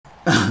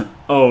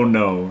Oh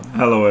no,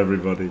 hello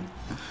everybody.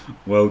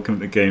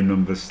 Welcome to game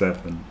number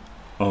 7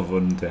 of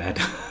Undead.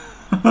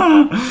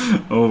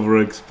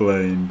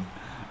 Overexplained.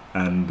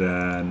 And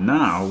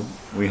now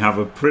we have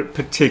a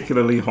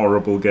particularly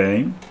horrible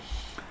game.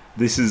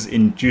 This is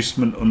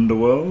Inducement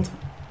Underworld.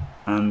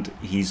 And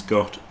he's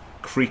got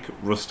Creek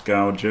Rust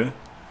Gouger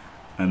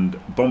and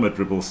Bomber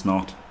Dribble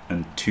Snot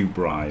and 2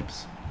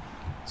 bribes.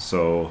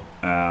 So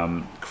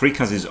Creek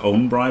has his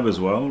own bribe as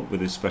well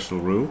with his special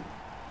rule.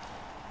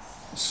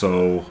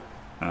 So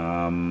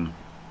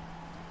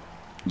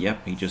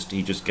yep, he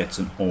just gets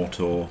an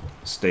auto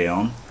stay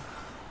on.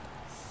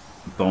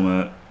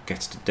 Bomber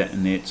gets to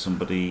detonate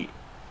the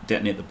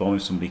bomb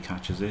if somebody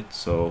catches it.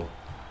 So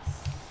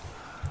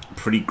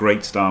pretty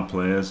great star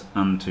players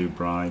and 2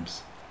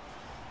 bribes.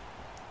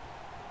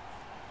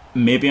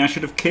 Maybe I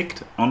should have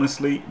kicked,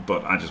 honestly,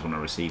 but I just want to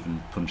receive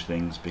and punch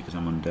things because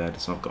I'm undead.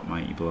 So I've got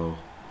Mighty Blow,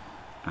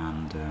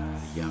 and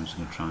yeah, I'm just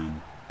going to try and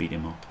beat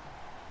him up.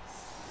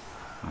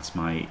 That's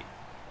my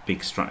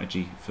big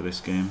strategy for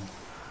this game.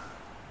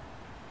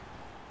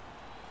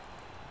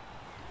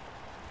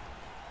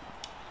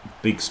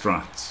 Big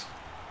strats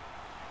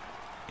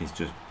is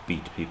just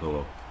beat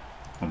people up.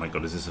 Oh my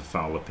god, is this a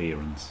foul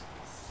appearance?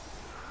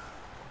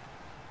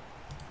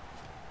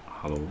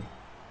 Hello?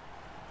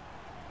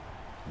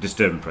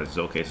 Disturbing presence.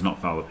 Okay, it's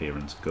not foul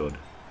appearance. Good.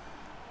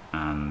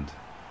 And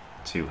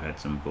 2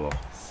 heads and block.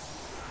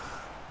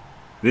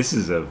 This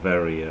is a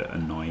very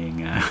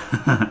annoying,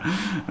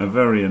 a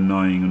very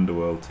annoying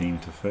Underworld team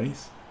to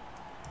face.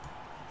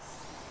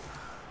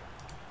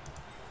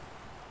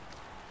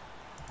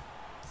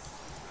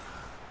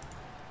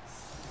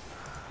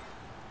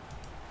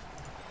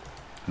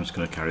 I'm just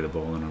going to carry the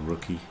ball on a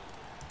rookie.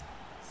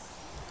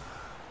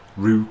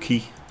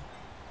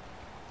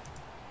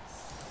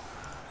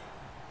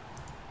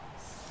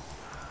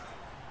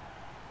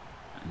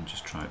 And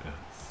just try to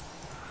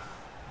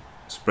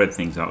spread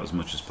things out as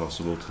much as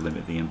possible to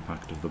limit the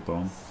impact of the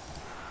bomb.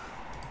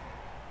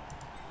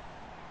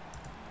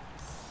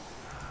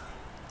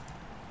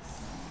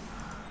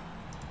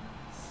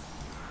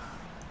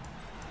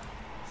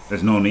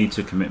 There's no need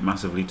to commit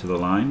massively to the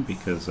line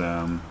because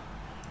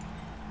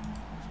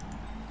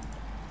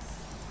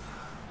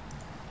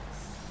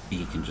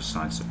he can just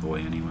sidestep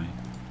away anyway.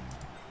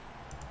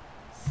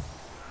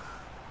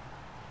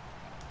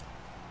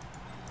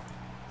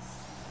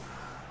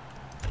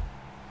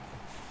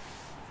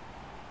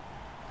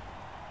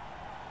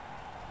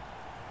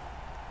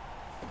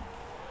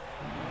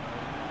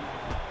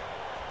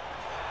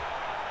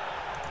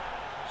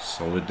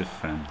 Solid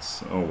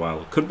defense. Oh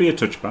well, could be a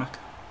touchback.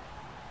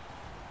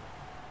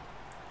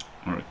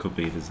 Or it could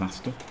be a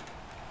disaster.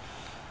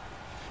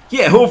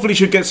 Yeah, hopefully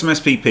should get some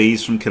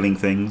SPPs from killing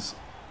things.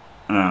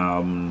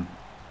 Like,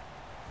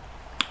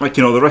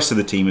 you know, the rest of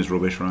the team is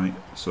rubbish, right?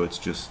 So it's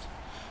just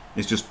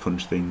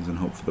punch things and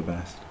hope for the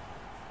best.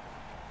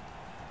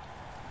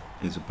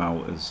 Is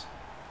about as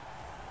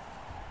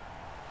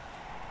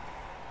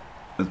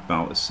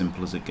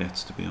simple as it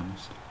gets, to be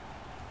honest.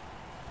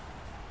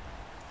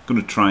 Going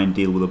to try and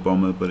deal with a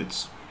bomber,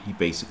 but he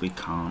basically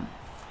can't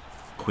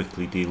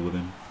quickly deal with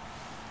him.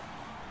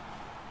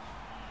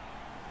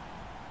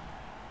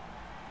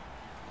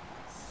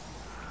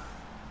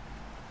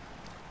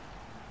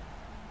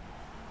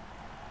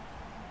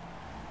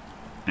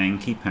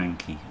 Anky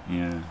Panky,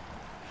 yeah.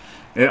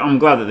 I'm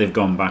glad that they've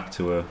gone back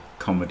to a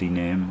comedy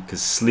name,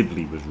 because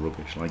Slibbly was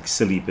rubbish. Like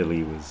Silly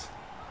Billy was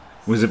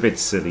a bit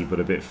silly but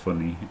a bit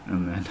funny,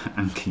 and then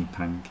Anky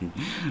Panky.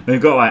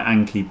 They've got like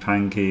Anky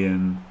Panky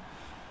and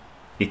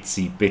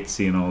Itsy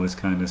Bitsy and all this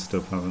kind of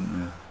stuff, haven't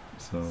they?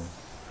 So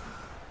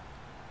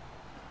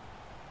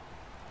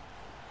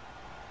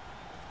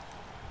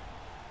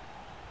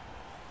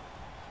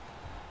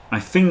I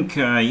think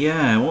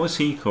yeah, what was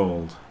he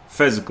called?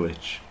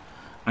 Fezglitch.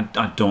 I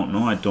don't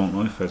know. I don't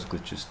know if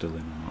Fezglitch is still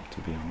in or not,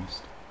 to be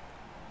honest.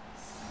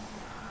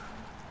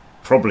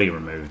 Probably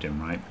removed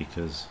him, right?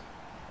 Because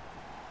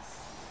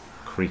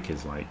Creek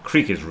is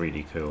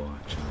really cool,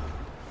 actually.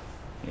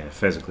 Yeah,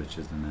 Fezglitch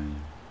is the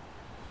name.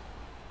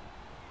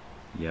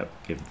 Yep,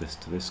 give this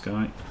to this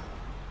guy.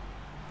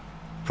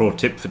 Pro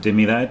tip for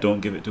Dimmy there,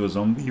 don't give it to a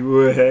zombie.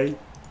 Hey.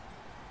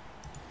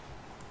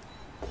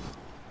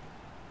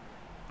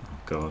 Oh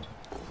god.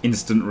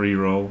 Instant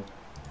reroll.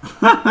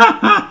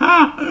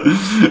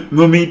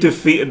 Mummy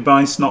defeated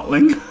by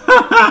Snotling.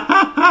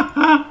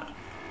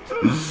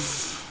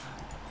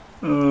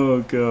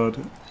 Oh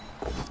god.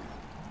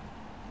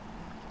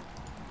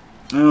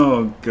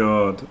 Oh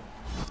god.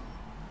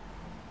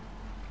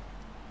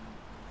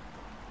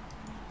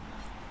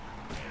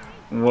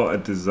 What a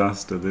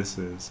disaster this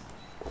is.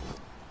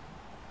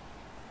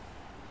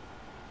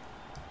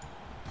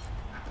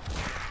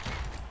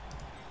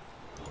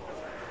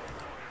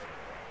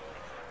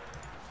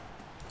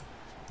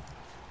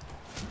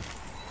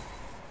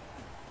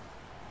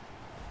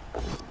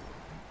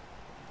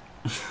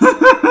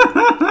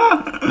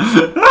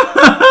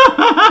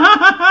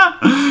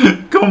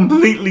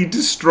 Completely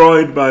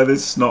destroyed by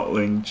this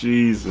snotling.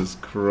 Jesus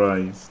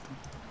Christ.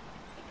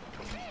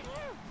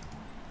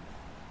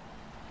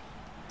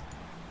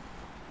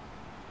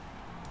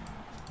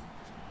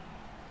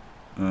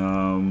 Do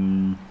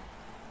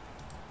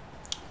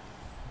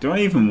I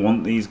even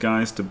want these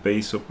guys to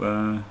base up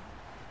there?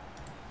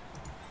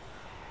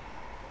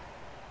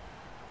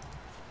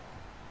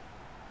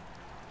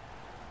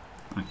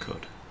 I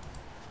could.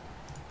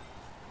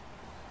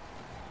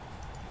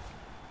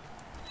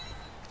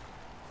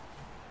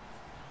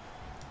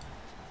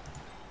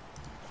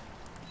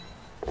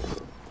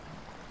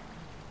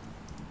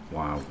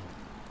 Wow.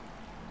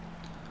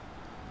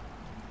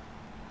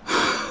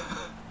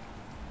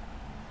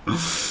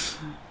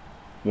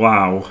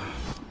 Wow.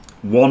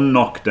 One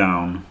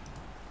knockdown.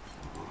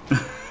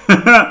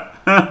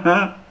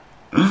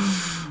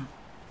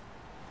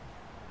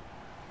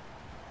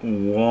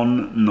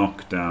 One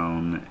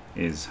knockdown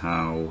is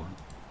how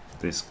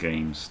this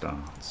game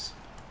starts.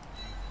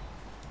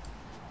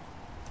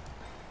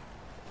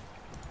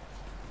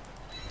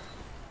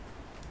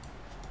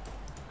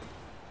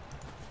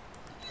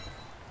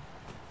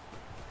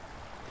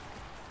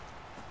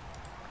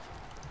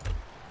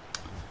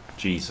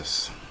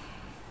 Jesus.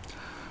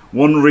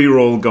 One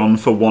reroll gone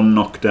for one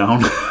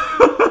knockdown.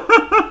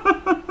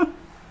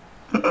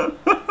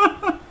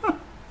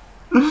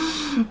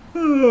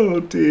 Oh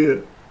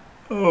dear.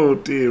 Oh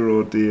dear,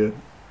 oh dear.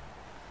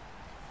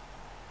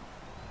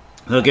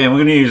 Okay, we're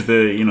gonna use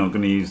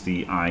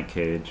the eye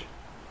cage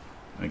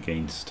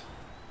against.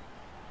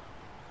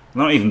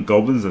 Not even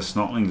goblins, they're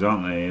snotlings,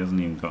 aren't they? He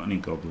hasn't even got any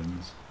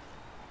goblins.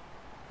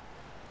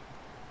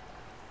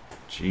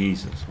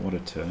 Jesus, what a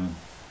turn.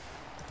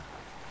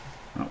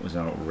 That was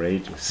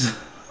outrageous.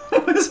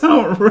 That was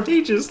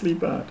outrageously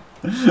bad.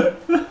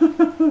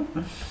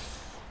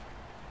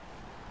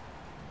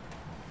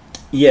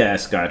 Yeah,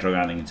 Skydrog,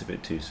 I think it's a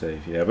bit too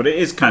safe, yeah. But it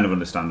is kind of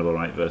understandable,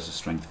 right, versus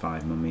Strength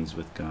 5 mummies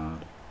with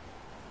guard.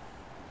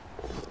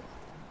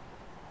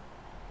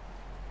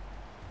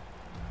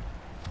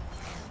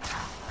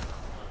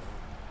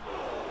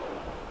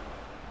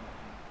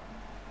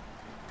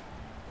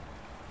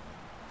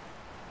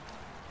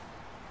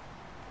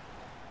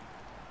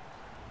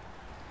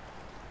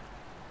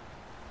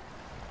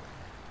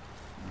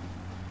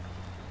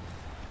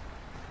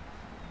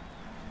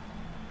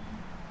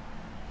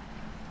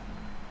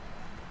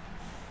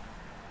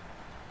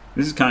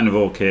 This is kind of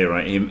okay,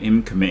 right?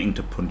 Him committing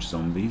to punch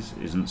zombies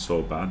isn't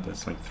so bad.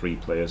 That's like 3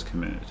 players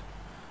committed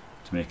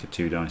to make a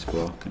 2 dice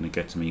block, and it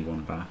gets me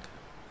 1 back.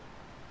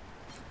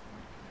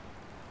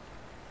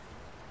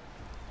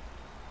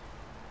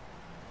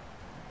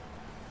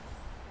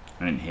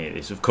 I didn't hear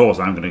this. Of course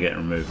I'm going to get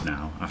removed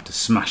now after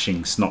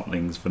smashing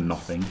snotlings for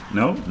nothing.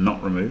 No,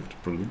 not removed.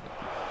 Brilliant.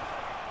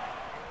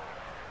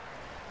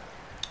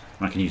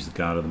 I can use the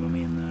guard of the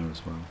mummy in there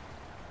as well.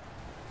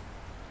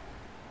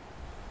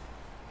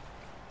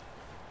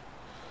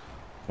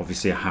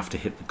 Obviously I have to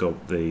hit the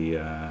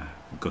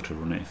gutter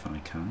runner if I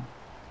can.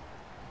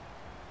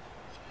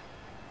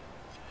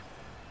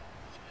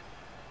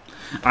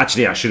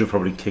 Actually, I should have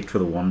probably kicked for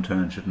the 1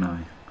 turn, shouldn't I?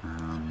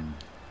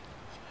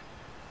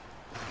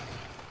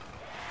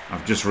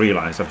 I've just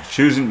realised, after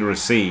choosing to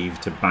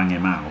receive to bang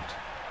him out,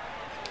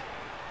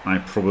 I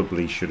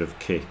probably should have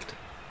kicked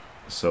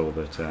so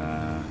that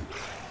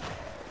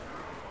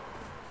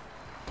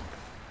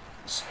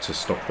to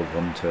stop the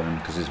 1 turn,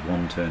 because his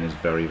 1 turn is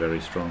very,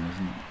 very strong,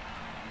 isn't it?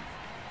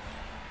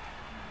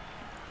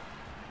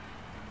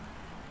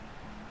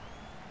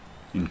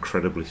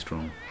 Incredibly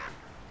strong.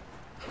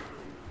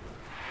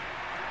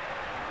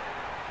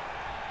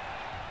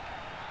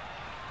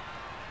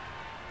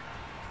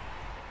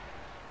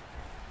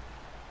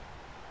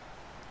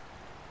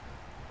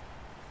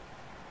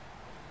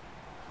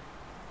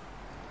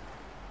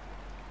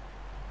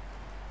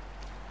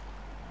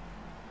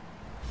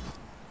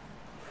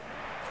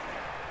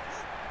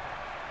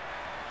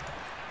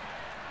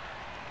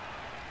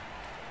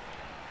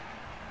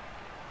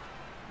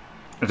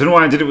 I don't know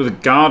why I did it with a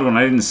guard one.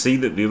 I didn't see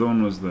that the other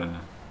one was there.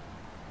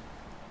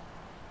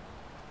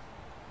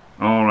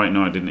 Oh, right,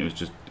 no, I didn't. It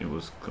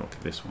was okay,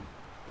 this one.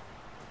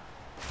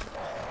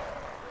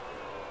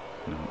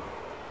 No.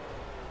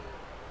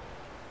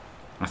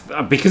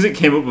 Because it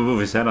came up above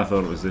his head, I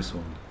thought it was this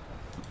one.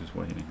 I was just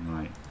waiting.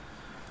 Right.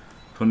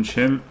 Punch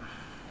him.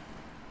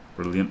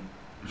 Brilliant.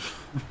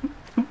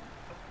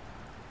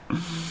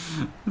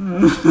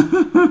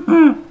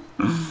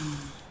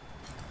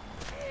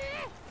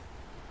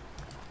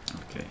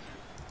 Okay.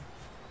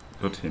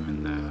 Put him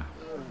in there.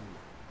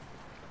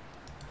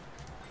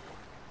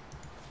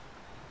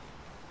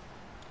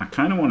 I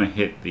kind of want to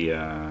hit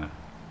the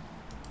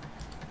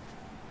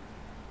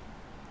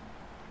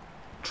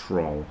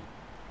troll.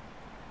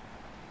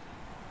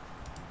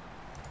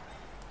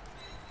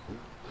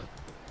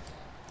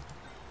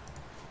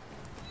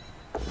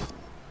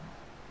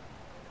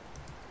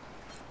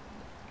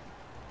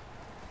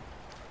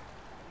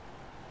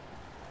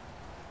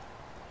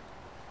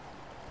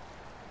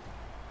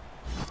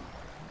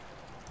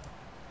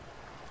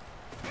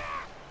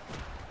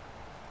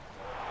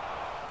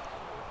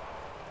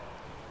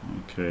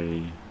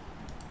 Okay,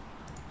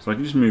 so I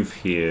can just move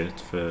here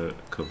for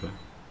cover.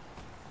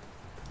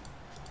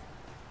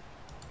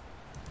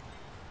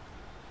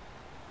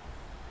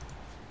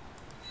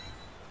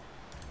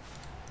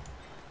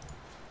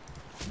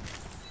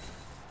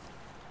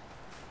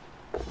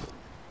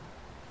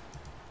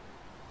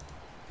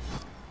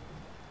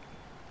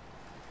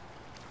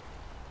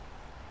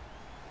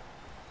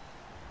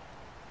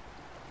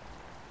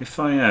 If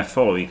I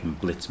follow, he can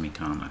blitz me,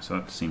 can't I? So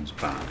that seems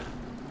bad.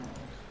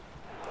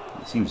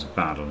 It seems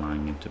bad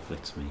allowing him to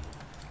blitz me.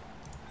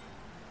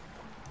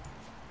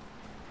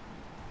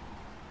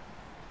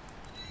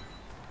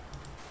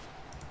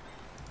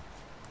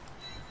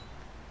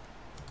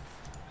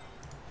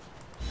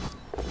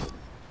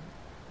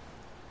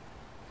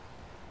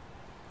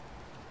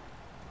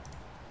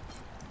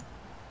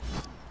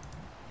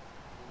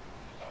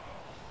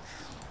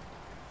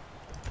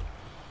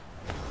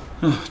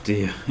 Oh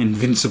dear,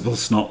 invincible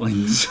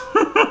snotlings.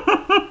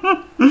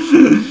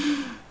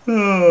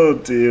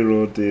 Oh dear,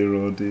 oh dear,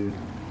 oh dear.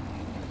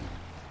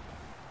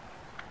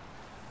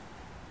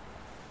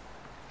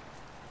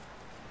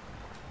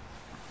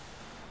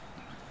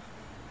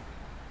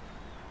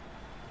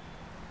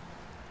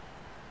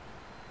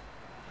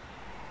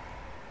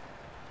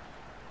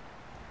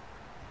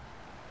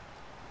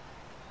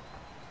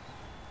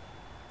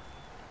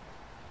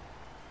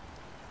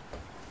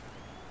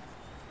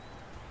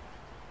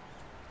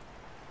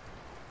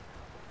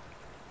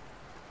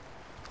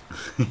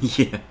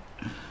 Yeah.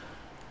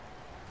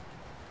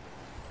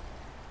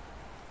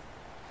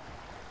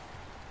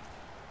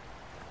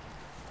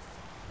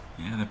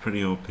 Yeah, they're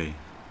pretty OP.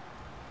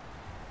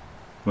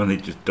 When they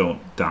just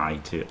don't die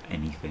to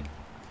anything.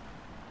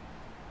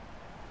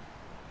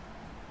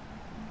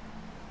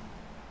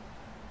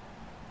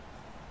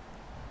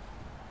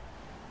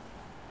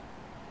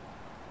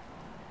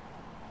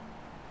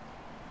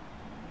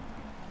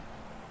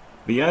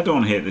 But yeah, I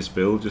don't hate this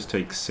build, just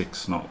take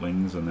 6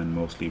 snotlings and then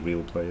mostly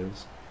real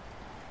players.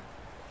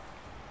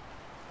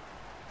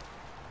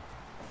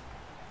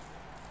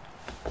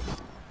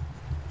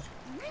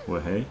 Well,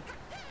 hey.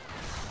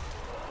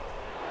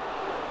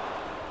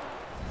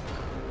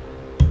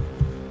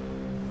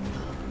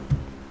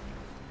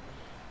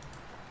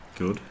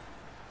 Good.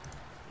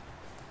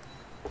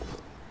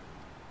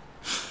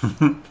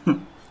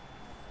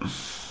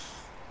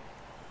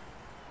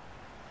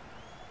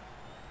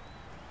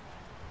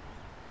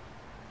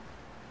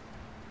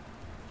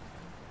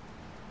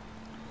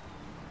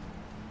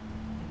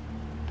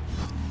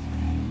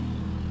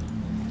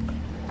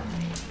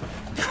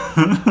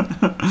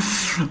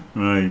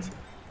 Right.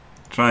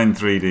 Try and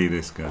 3D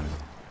this guy.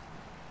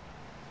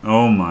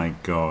 Oh my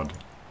god.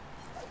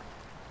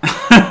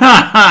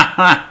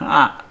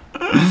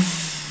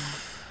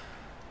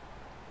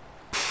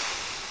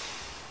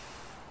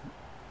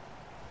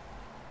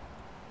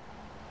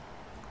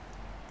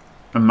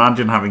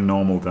 Imagine having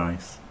normal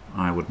dice.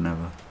 I would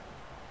never.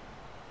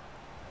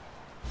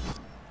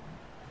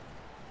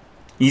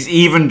 He's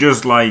even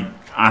just like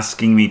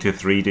asking me to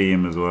 3D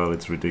him as well.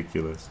 It's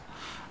ridiculous.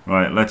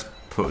 Right, let's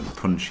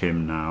punch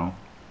him now.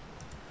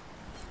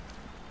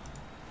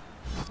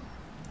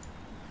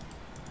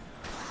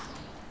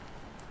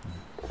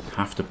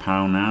 Have to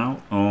pound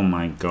now. Oh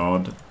my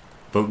god.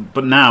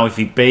 But now if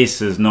he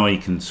bases, no, he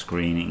can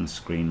screen. He can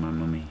screen my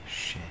mummy.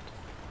 Shit.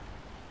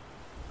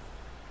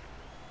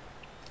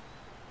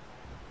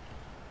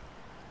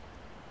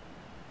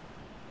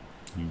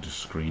 You just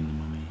screen the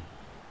mummy.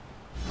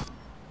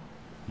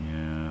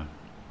 Yeah.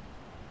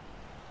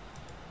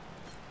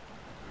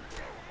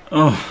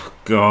 Oh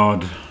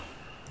god.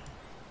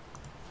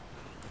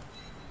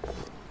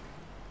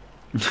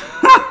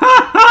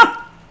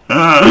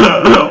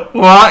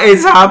 What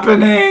is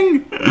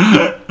happening?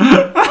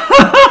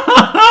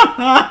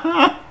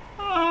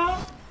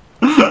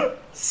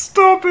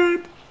 Stop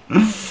it.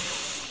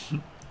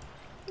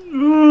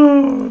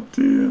 Oh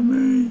dear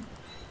me.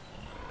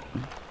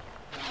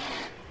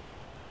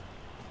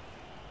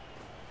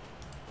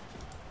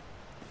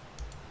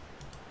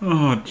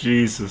 Oh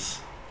Jesus.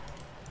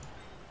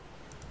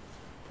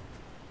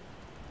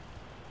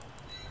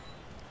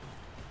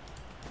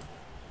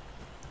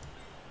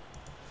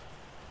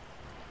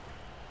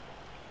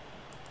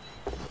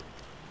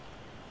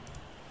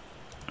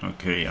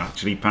 Okay,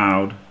 actually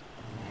powed.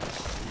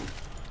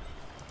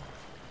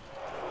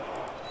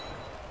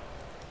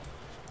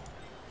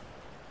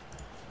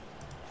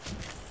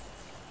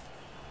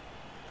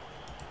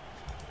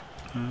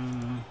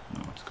 No,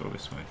 let's go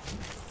this way.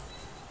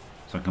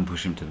 So I can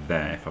push him to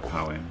there if I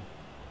power him.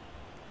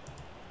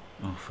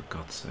 Oh, for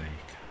God's sake.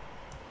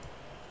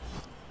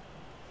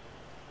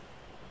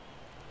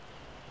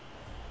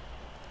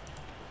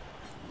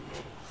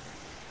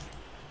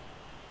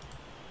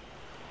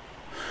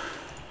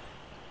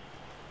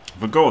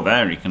 If I go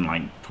there, he can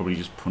like probably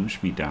just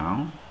punch me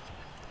down.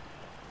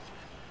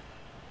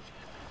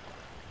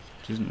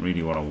 Which isn't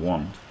really what I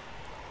want.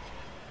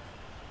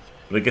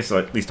 But I guess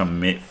at least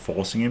I'm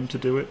forcing him to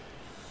do it.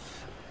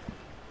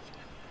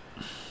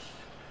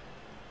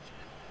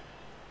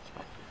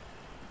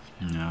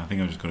 No, I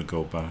think I'm just going to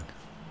go back.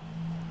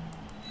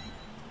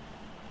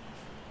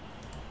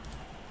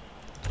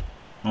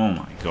 Oh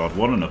my god,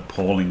 what an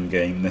appalling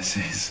game this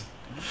is.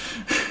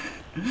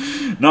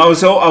 No, I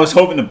was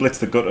hoping to blitz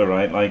the gutter,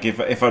 right? Like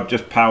if I'd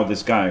just powered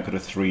this guy, I could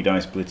have 3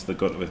 dice blitzed the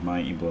gutter with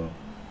Mighty Blow.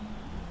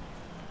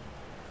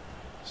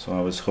 So I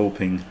was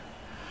hoping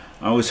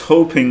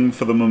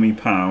for the mummy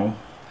pow,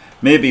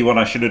 Maybe what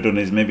I should have done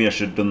is maybe I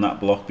should have done that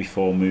block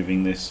before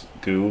moving this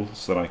ghoul,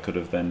 so that I could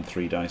have then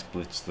 3 dice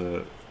blitzed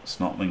the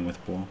snotling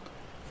with block.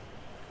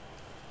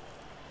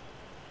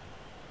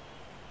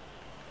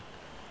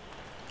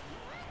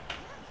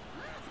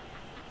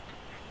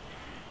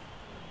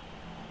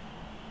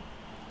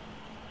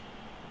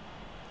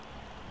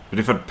 But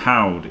if I'd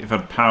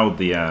powed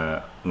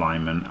the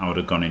lineman, I would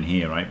have gone in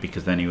here, right?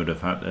 Because then he would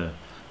have had to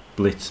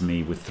blitz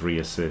me with 3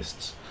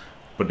 assists.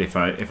 But if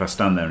I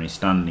stand there and he's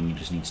standing, he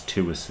just needs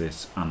 2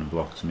 assists and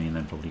blocks me, and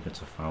then probably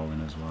gets a foul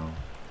in as well.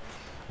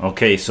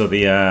 Okay, so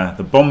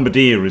the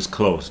bombardier is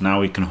close.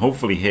 Now we can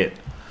hopefully hit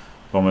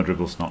Bomber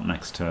Dribble Snot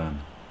next turn.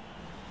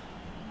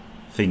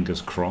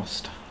 Fingers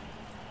crossed.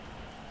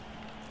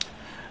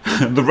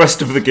 The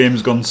rest of the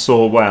game's gone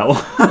so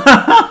well.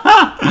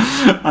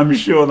 I'm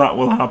sure that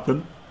will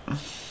happen.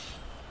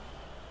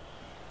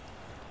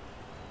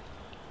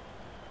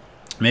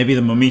 Maybe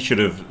the mummy should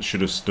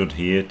have stood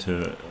here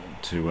to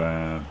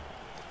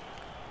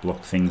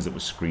block things that were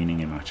screening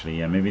him. Actually,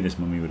 yeah, maybe this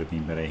mummy would have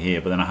been better here.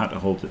 But then I had to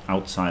hold it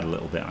outside a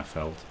little bit. I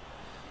felt,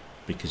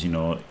 because you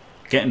know,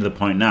 getting to the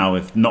point now,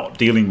 if not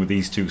dealing with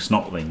these 2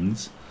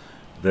 snotlings,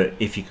 that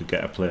if you could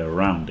get a player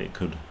around, it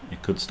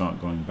could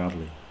start going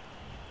badly.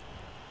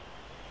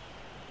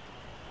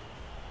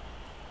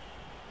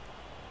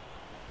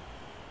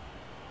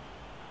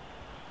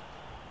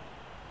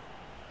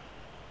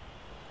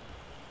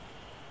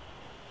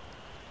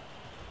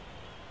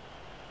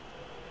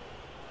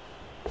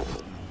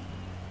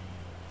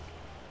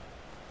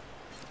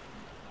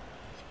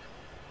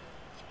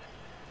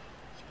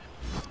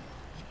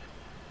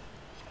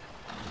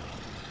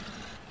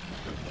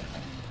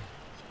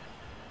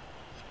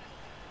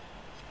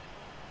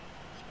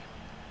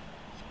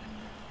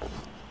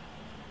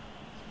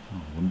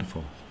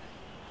 Wonderful.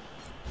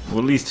 Well,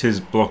 at least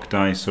his block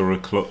dice are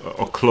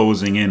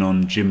closing in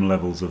on gym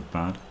levels of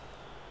bad.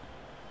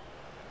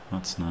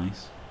 That's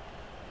nice.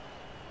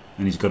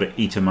 And he's got to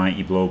eat a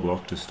mighty blow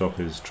block to stop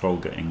his troll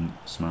getting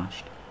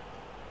smashed.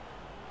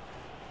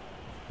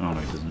 Oh no,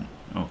 he doesn't.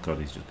 Oh god,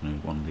 he's just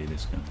going to 1v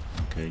this guy.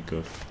 Okay,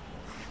 good.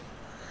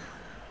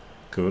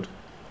 Good.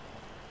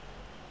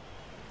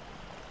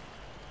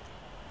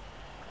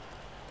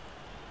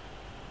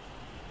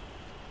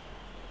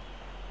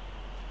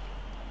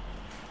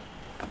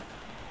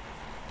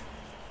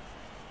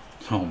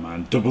 Oh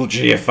man, double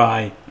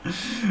GFI.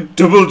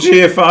 Double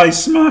GFI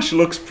smash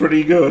looks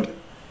pretty good.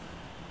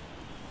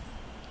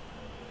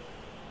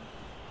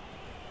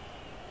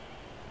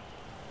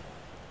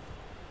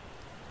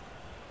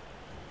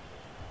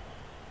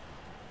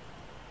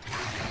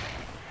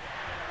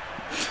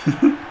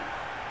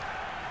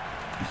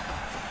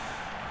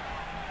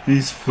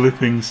 These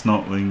flipping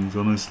snotlings,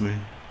 honestly.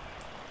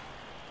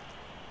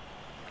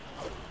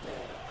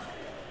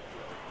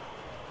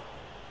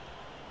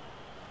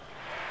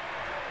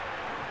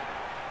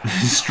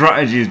 His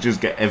strategy is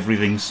just get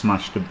everything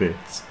smashed to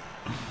bits.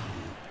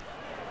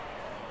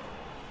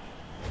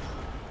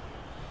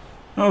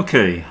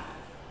 Okay.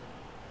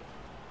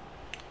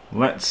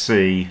 Let's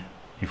see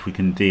if we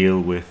can deal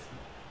with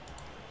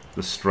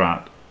the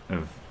strat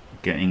of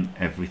getting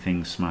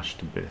everything smashed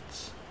to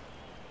bits.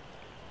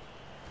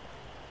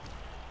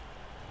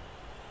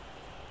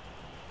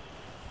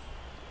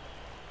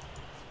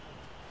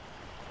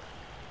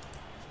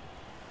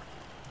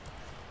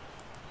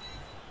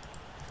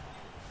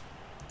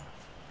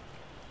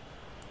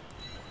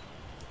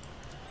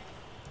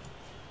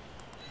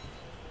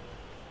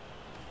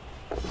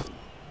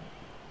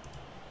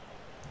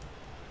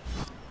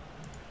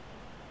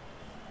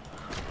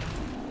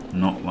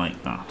 Not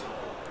like that.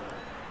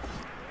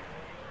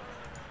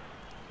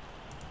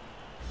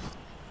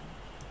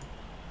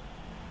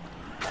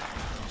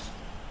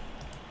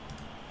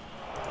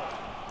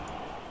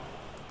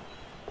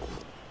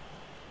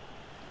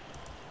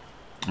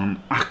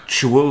 An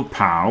actual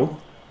POW.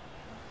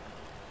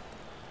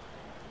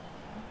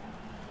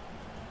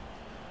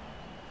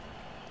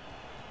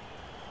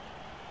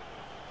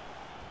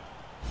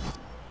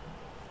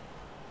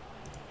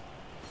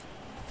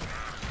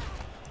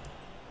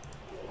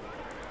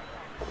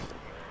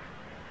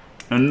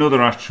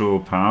 Another actual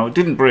POW. It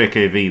didn't break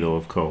AV though,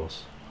 of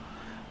course.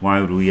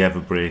 Why would we ever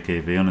break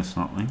AV on a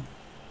snotling?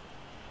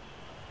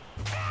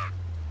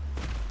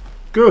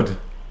 Good.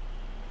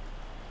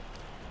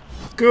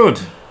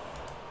 Good.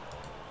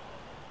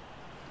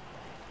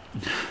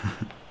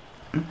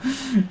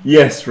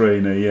 Yes,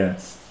 Rainer,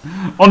 yes.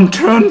 On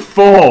turn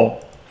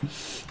 4!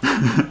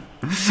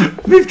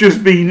 They've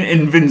just been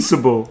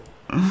invincible.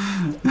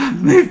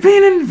 They've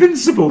been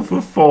invincible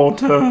for 4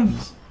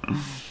 turns.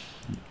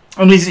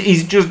 And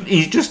he's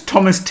just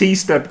Thomas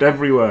T-stepped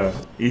everywhere.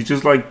 He's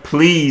just like,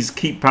 please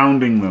keep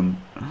pounding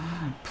them.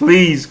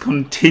 Please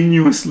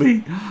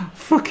continuously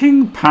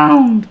fucking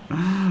pound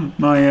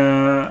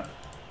my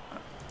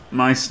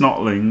my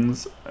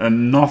snotlings,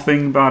 and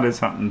nothing bad has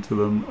happened to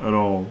them at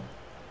all.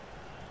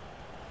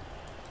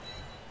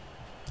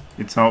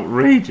 It's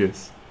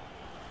outrageous.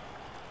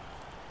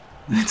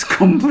 It's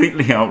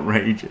completely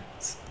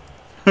outrageous.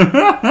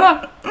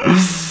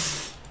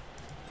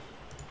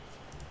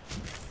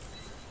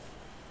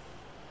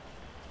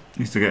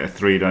 Used to get a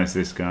 3 dice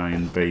this guy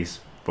in base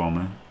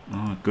bomber.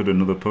 Oh, good,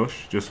 another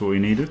push. Just what we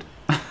needed.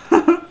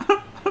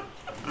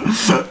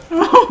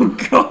 Oh,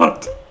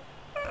 God.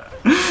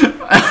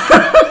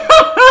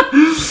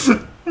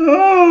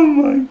 Oh,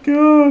 my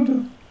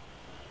God.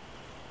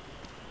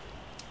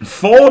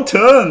 4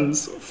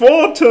 turns!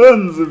 4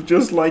 turns of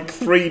just like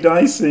 3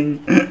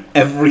 dicing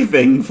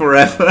everything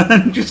forever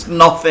and just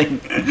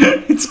nothing.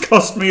 It's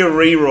cost me a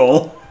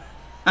reroll.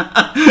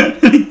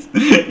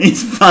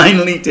 He's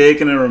finally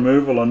taken a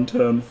removal on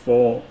turn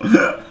 4.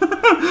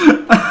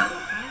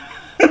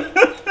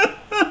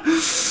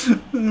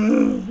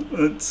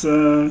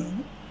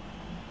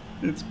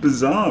 It's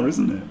bizarre,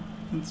 isn't it?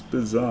 It's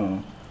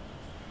bizarre.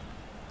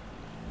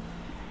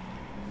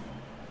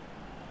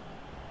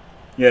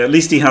 Yeah, at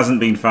least he hasn't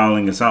been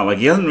fouling us out. Like,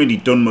 he hasn't really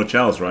done much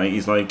else, right?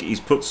 He's like, he's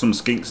put some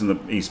skinks in the,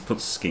 he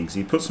put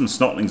some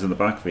snotlings in the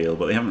backfield,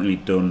 but they haven't really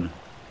done,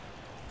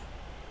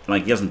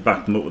 like, he hasn't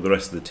backed them up with the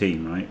rest of the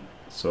team, right?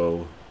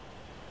 So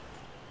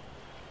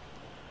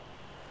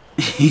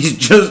he's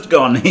just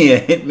gone, here,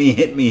 hit me,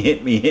 hit me,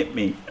 hit me, hit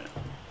me.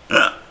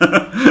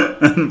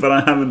 But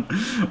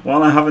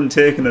while I haven't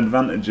taken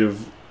advantage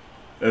of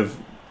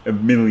a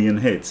million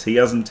hits, he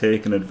hasn't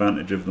taken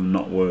advantage of them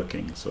not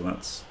working, so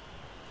that's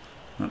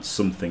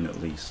something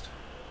at least.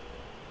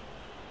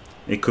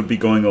 It could be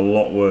going a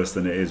lot worse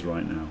than it is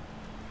right now.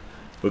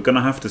 We're going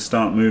to have to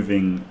start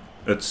moving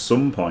at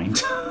some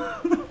point.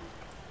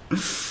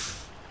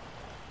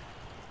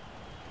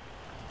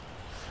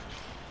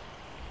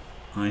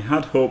 I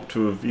had hoped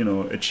to have, you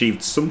know,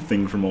 achieved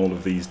something from all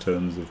of these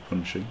turns of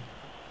punching.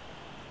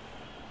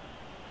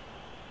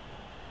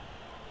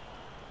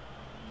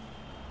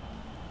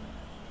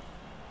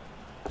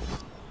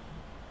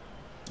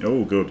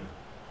 Oh, good.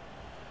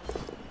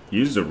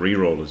 Uses a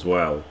reroll as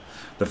well.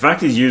 The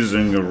fact he's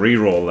using a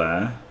reroll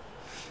there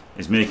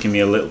is making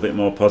me a little bit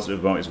more positive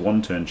about his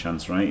 1-turn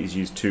chance, right? He's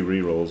used 2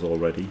 rerolls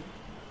already.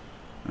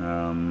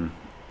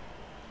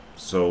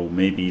 So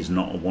maybe he's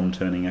not a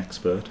 1-turning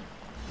expert.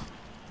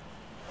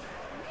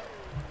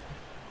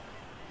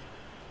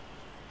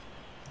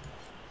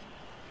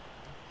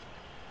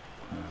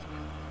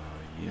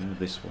 Yeah,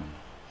 this one.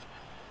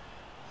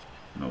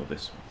 No,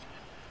 this one.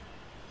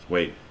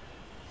 Wait.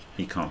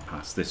 He can't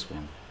pass this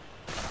one.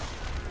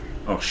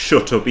 Oh,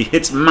 shut up. He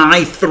hits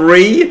my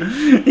 3?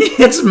 He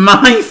hits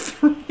my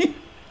 3?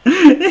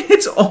 He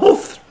hits all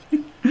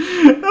 3?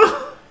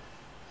 Oh,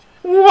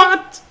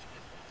 what?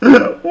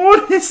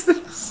 What is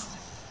this?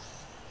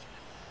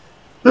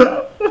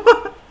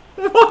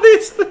 What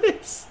is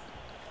this?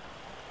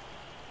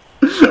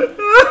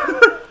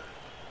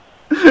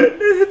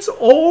 It hits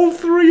all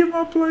 3 of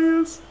my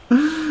players.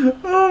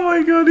 Oh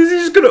my god, is he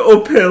just going to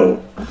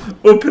uphill?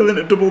 Uphill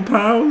into double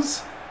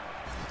pows?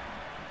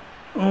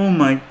 Oh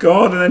my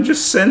god, and then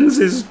just sends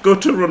his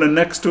gutter runner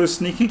next to a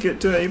sneaky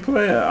kit dirty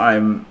player.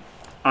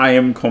 I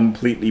am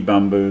completely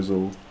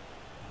bamboozled.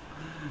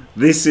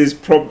 This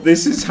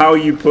is how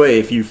you play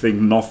if you think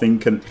nothing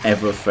can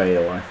ever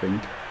fail, I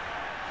think.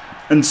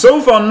 And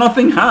so far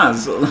nothing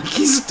has. Like,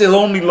 he's still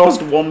only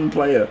lost 1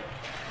 player.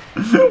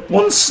 1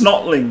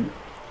 snotling.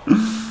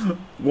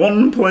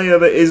 1 player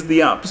that is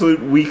the absolute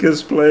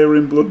weakest player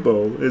in Blood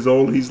Bowl is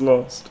all he's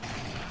lost.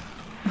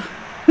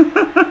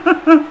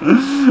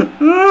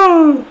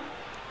 Oh,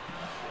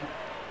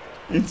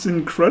 it's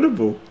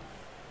incredible.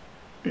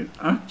 It's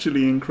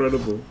actually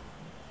incredible.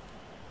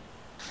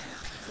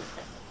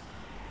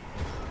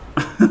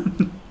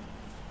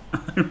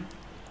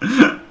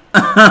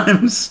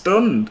 I'm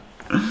stunned.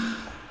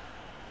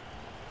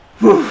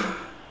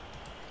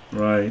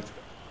 Right.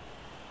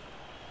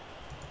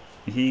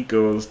 He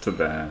goes to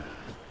there.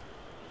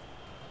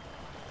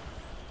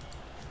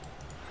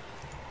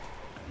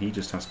 He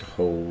just has to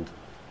hold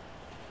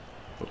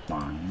the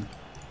line.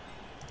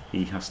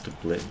 He has to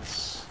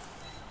blitz.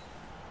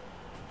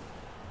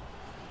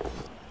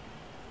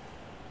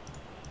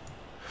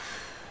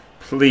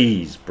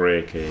 Please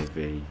break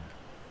AV.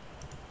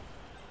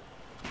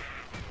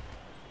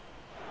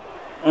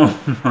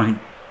 Oh my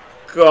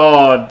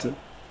god.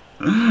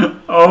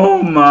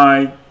 Oh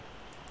my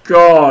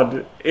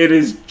god. It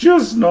is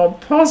just not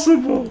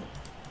possible.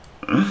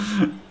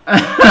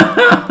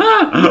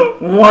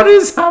 What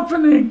is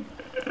happening?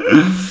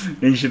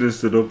 He should have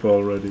stood up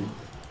already.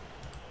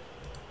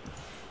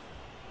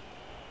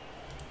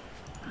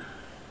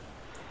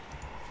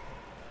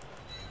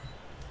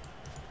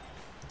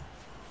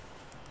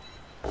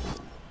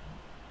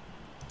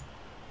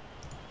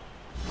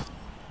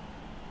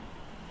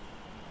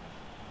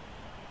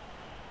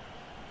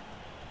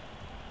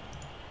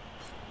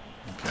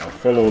 Okay, I'll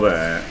follow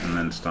there and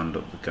then stand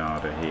up the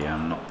Garda here.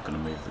 I'm not going to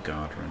move the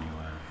Garda anywhere.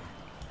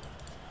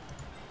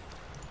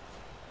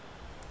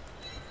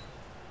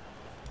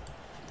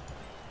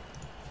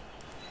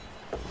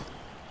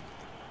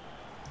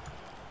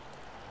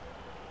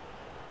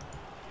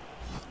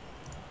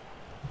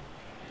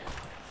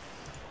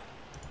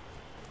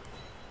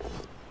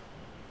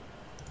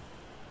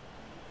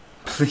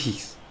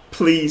 Please,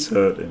 please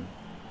hurt him.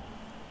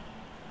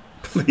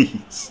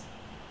 Please.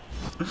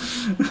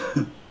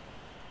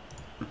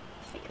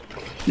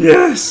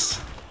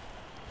 Yes.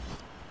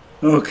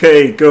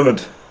 Okay,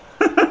 good.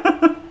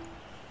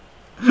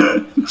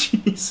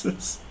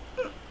 Jesus.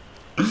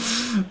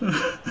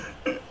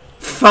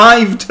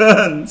 5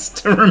 turns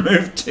to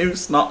remove 2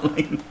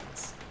 snotlings.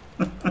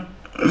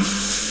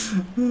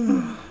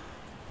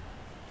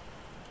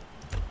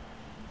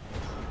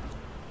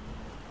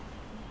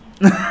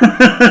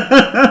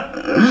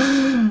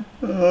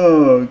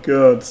 Oh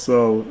god,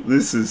 so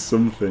this is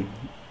something.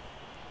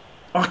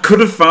 I could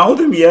have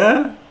fouled him,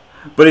 yeah,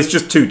 but it's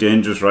just too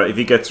dangerous, right? If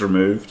he gets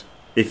removed,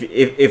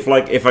 if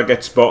I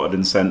get spotted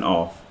and sent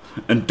off,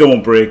 and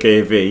don't break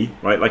AV,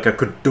 right? Like I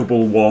could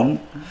double 1.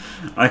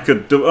 I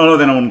could do. Oh no,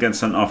 then I wouldn't get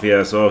sent off.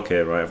 Yeah, so okay,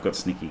 right? I've got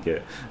sneaky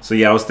gate. So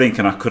yeah, I was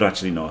thinking I could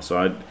actually know.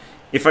 So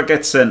if I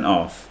get sent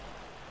off,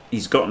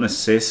 he's got an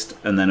assist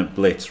and then a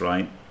blitz,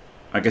 right?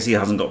 I guess he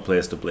hasn't got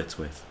players to blitz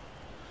with.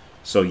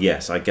 So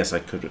yes, I guess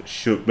I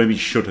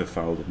should have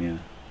fouled him, yeah.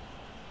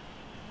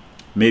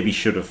 Maybe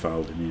should have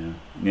fouled him,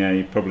 yeah. Yeah,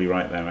 you're probably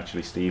right there,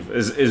 actually, Steve.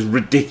 As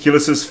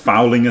ridiculous as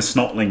fouling a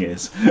snotling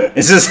is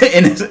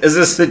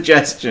a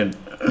suggestion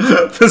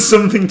for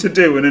something to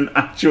do in an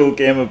actual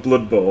game of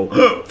Blood Bowl,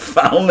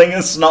 fouling a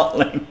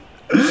snotling.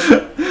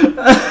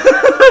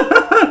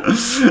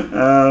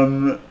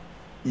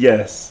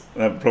 Yes,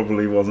 that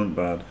probably wasn't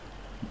bad.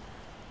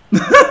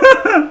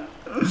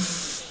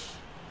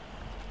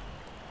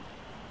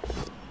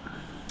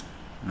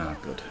 Ah,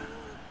 good.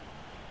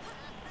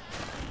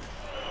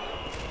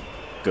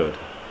 Good.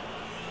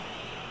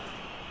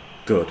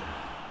 Good.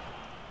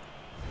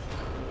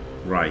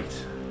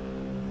 Right.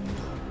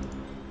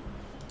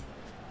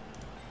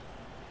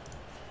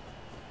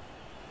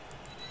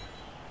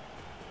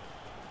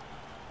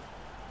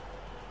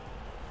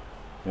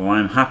 Well,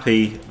 I'm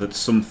happy that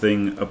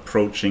something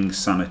approaching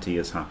sanity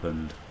has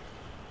happened.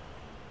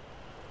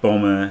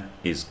 Bomber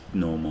is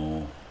no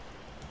more.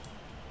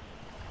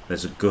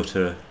 There's a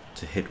gutter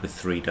to hit with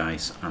 3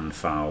 dice and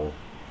foul.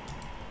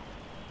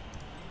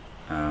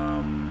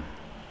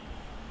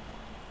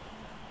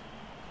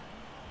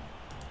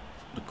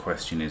 The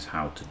question is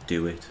how to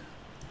do it.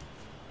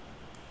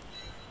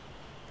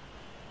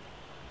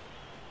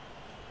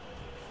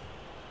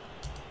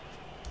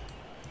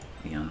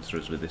 The answer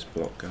is with this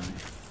block guy.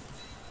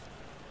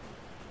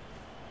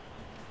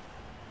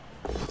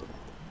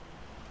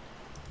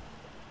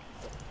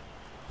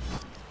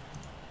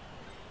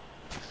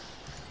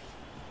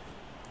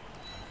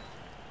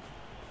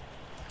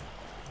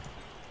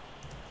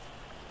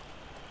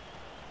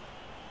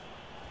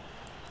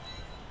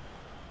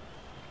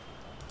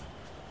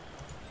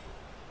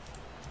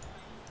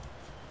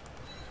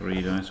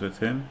 Three dice with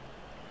him.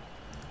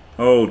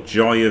 Oh,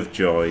 joy of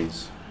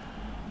joys.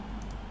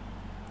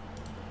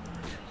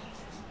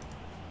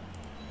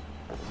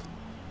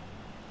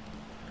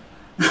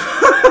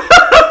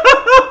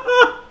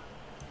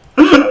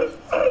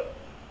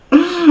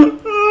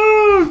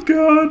 Oh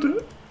God!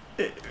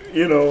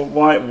 You know,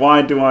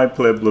 why do I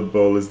play Blood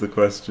Bowl is the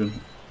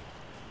question.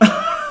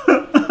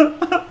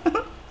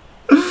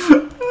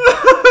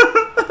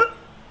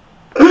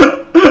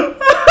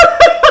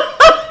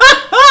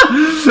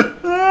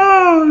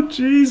 Oh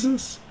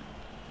Jesus!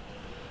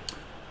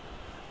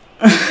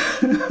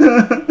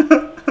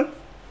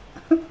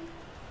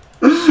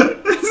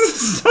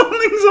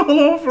 Something's all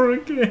over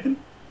again.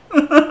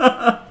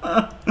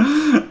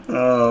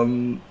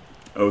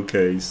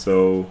 Okay,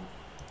 so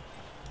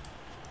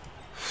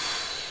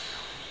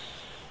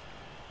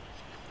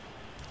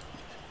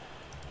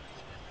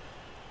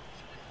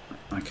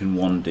I can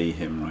 1D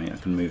him, right? I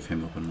can move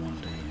him up and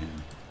 1D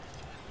him.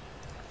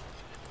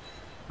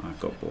 I've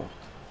got block.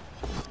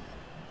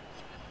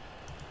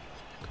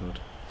 Good.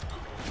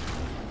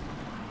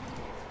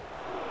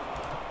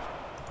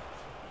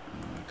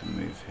 And I can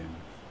move him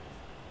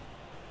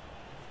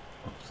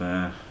up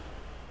there.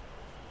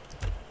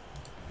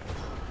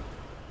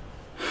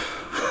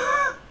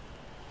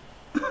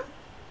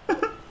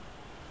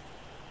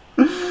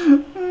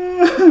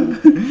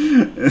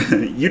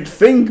 You'd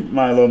think,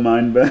 Milo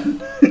Mindben,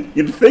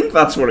 you'd think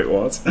that's what it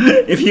was.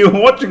 If you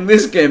were watching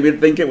this game, you'd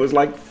think it was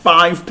like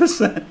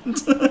 5%.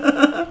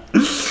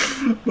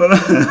 But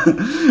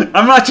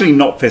I'm actually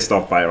not pissed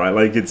off by it, right?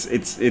 Like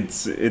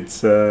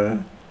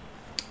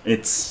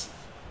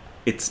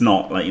it's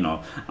not like, you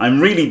know,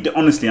 I'm really,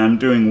 honestly, I'm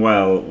doing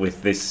well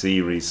with this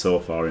series so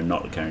far and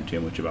not caring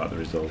too much about the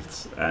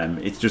results.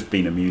 It's just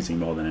been amusing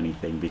more than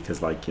anything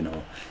because, like, you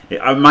know,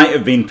 I might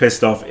have been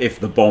pissed off if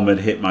the bomb had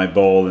hit my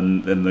ball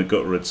and the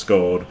gutter had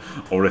scored,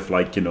 or if,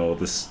 like, you know,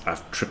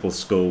 I've triple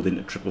sculled on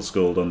the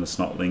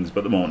snotlings. But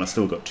at the moment, I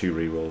still got 2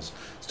 rerolls,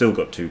 still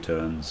got 2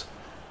 turns.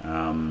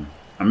 And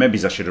maybe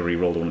I should have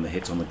rerolled one of the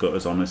hits on the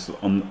gutters.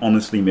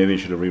 Honestly, maybe I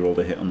should have rerolled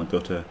a hit on the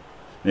gutter.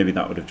 Maybe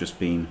that would have just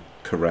been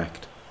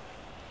correct.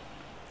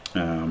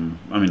 I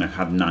mean, I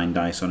had 9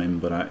 dice on him,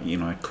 but I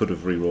could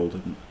have re-rolled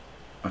it.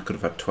 I could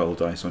have had 12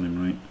 dice on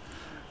him,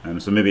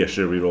 right? So maybe I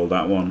should have re-rolled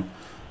that one.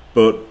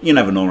 But you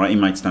never know, right? He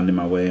might stand in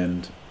my way,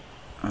 and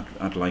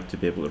I'd like to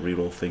be able to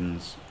re-roll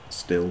things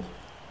still.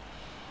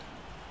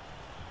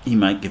 He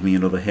might give me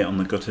another hit on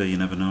the gutter. You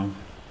never know.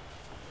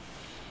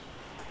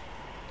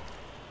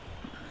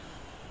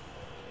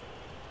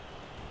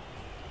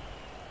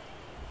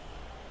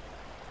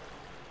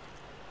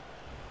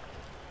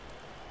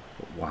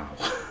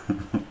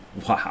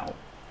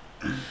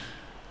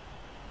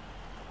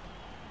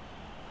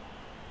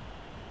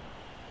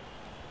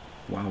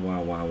 Wow,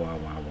 wow, wow, wow, wow,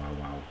 wow,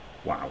 wow,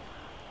 wow.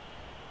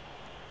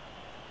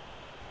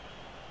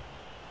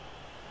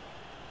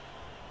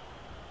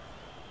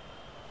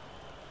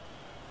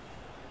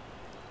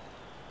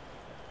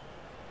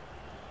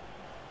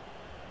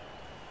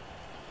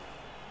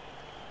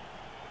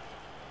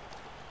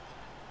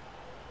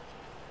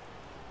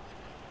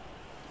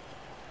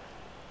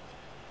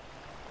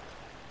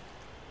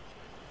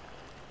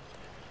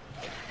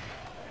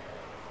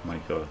 My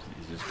God,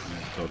 he's just kind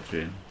of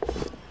dodging.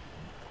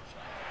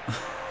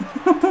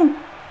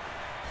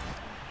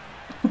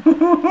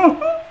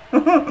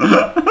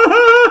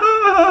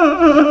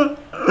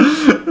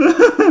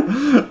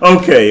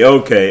 Okay,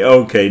 okay,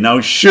 okay. Now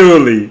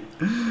surely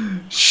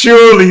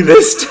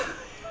this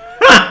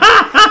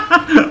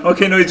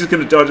okay, no, he's just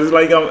gonna dodge. It's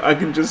like I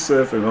can just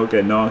surf him.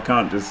 Okay, no, I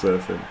can't just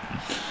surf him.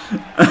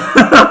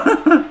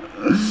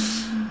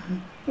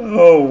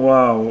 Oh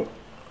wow.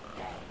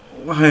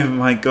 Why,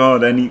 my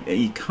God,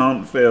 he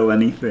can't fail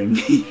anything.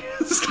 He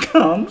just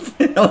can't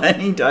fail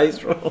any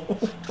dice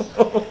rolls.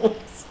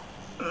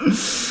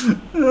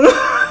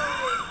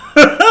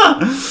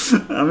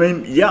 I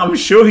mean, yeah, I'm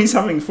sure he's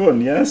having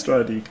fun. Yeah,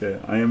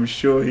 Stradike. I am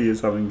sure he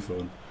is having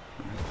fun.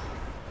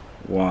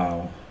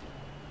 Wow.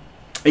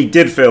 He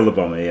did fail the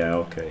bomber, yeah,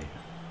 okay.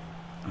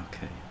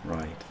 Okay,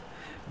 right.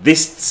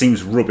 This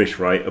seems rubbish,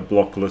 right? A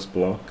blockless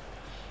block.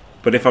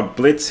 But if I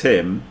blitz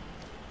him,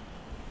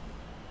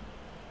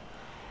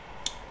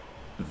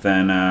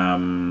 then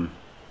oh,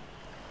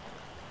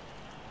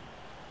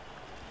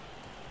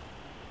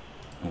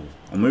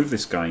 I'll move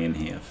this guy in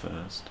here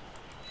first.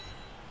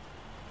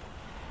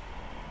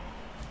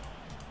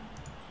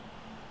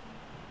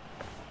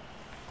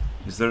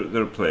 Is there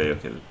a player?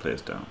 Okay, the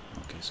player's down.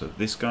 Okay, so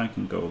this guy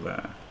can go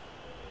there.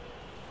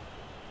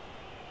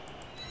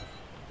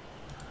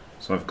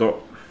 So I've got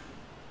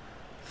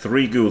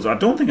 3 ghouls. I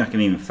don't think I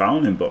can even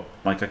foul him, but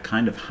like I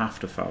kind of have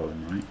to foul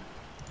him, right?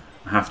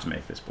 I have to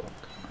make this block.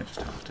 I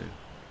just have to.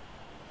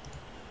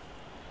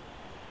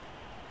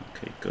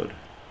 Okay, good.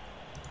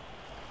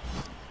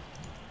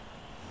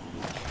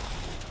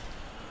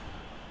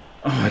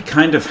 Oh, I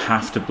kind of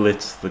have to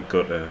blitz the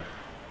gutter.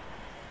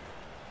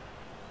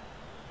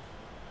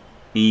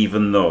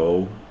 Even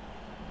though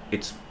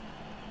it's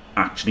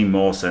actually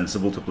more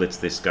sensible to blitz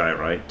this guy,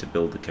 right? To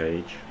build the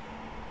cage.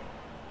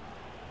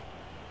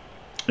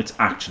 It's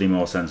actually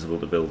more sensible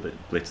to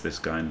blitz this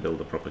guy and build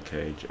a proper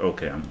cage.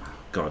 Okay,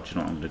 God, you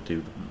know what I'm going to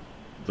do?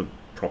 The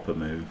proper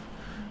move.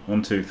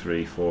 1, 2,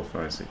 3, 4,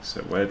 5, 6,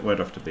 7. Where'd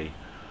I have to be?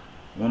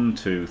 1,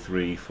 2,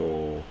 3,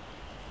 4,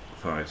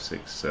 5,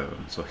 6,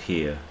 7. So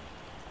here.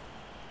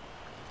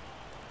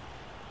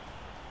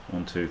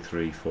 1, 2,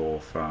 3, 4,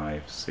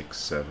 5, 6,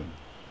 7.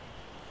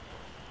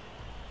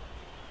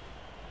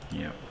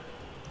 Yep.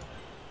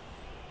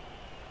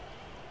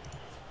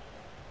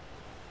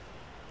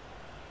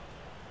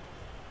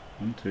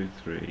 One, 2,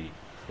 3,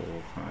 4,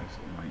 5, 6.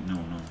 Right,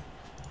 no.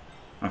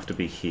 I have to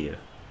be here.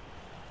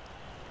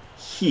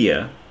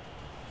 Here.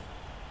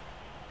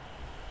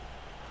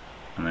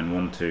 And then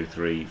 1, 2,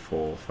 3,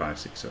 4, 5,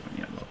 6, 7.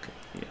 Yeah, okay,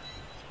 here.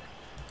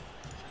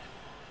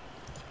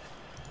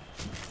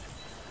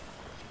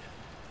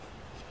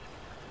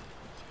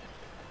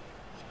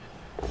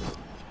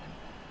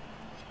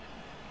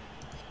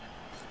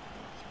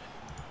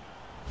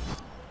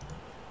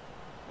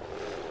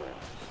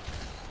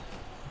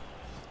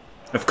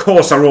 Of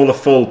course I roll a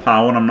full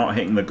power and I'm not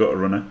hitting the gutter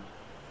runner.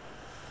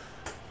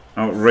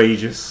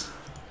 Outrageous.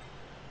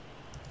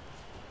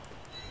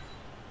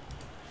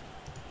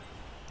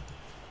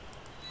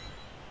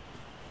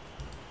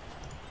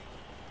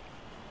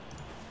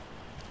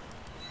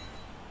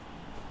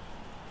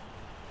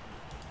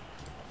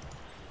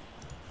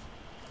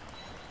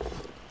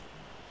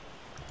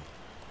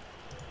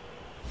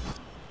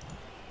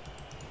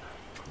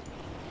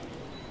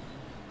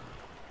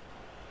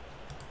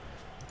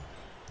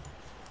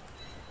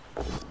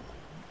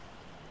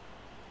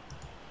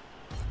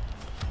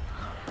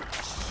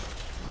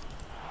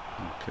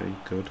 Okay,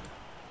 good.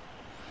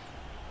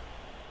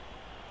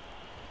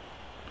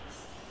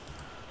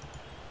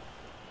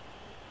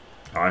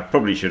 I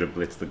probably should have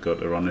blitzed the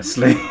gutter,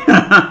 honestly.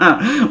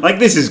 Like,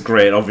 this is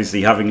great,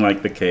 obviously, having,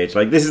 like, the cage.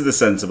 Like, this is the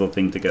sensible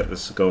thing to get the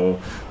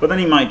score. But then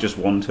he might just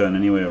one turn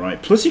anyway,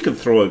 right? Plus, you could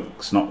throw a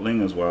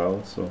snotling as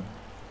well, so...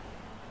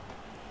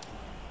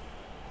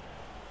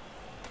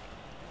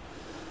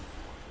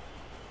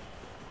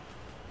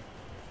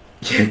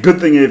 Yeah,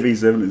 good thing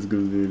AV7 is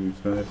good as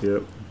AV5,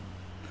 yep.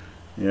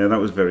 Yeah, that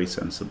was very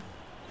sensible.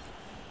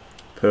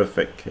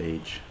 Perfect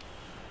cage.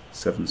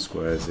 7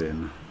 squares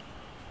in.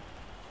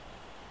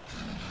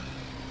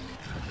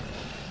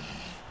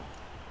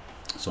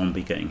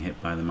 Zombie getting hit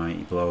by the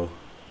mighty blow.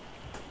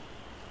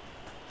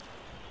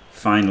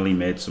 Finally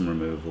made some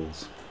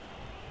removals.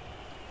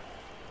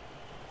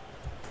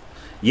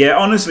 Yeah,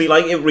 honestly,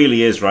 like, it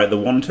really is, right? The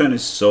one turn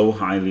is so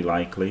highly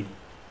likely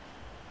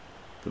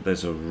that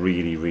there's a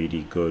really,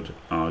 really good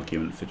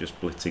argument for just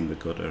blitzing the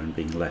gutter and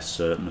being less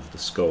certain of the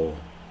score.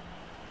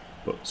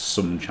 but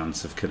some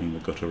chance of killing the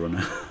gutter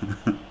runner.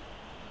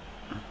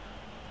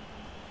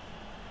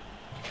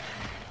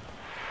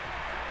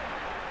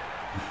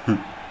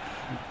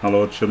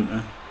 Hello,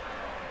 Chunter.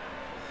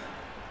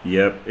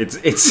 Yep, it's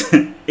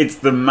it's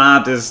the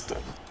maddest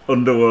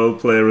Underworld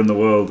player in the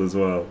world as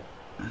well.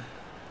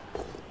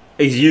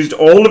 He's used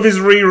all of his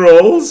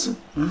rerolls,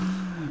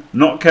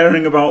 not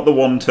caring about the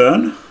one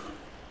turn.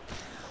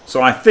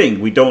 So I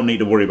think we don't need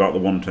to worry about the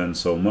one turn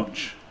so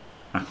much,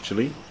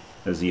 actually,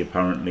 as he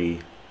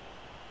apparently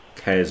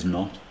cares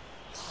not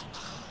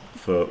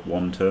for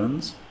one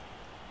turns.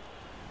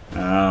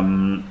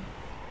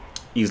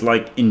 He's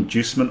like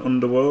Inducement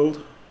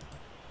Underworld.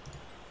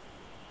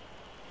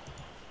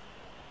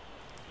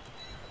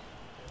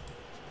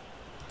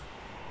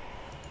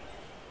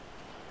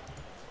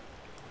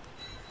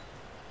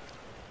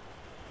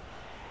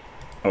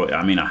 Oh,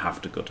 I mean, I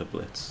have to go to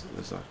Blitz.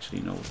 There's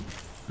actually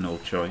no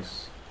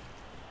choice.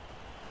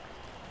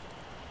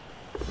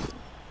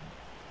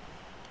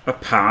 A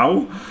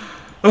POW?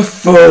 A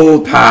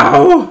full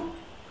POW?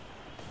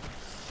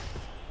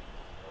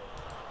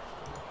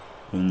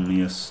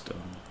 Only a stone.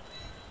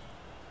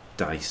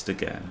 Diced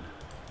again.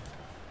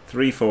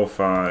 3, 4,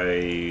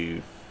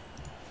 5,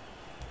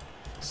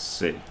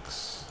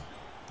 6.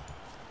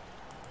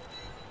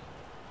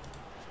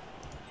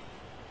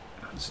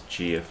 That's a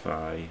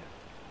GFI.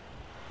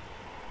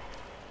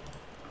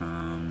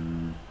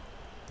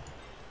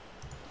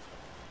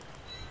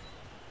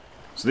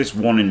 So this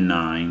 1 in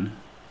 9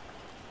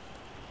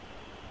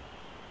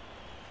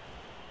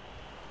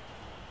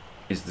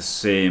 is the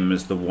same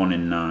as the 1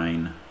 in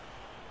 9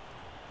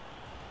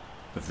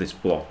 of this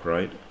block,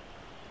 right?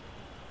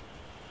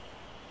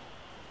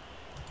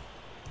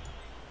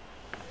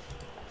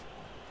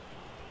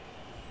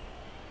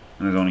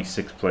 And there's only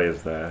 6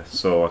 players there,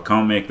 so I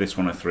can't make this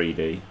one a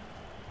 3D.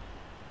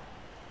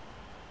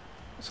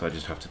 So I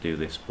just have to do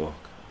this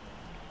block.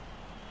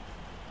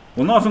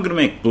 Well, not if I'm going to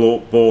make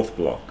both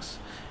blocks.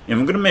 If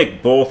I'm going to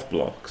make both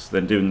blocks,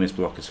 then doing this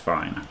block is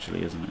fine,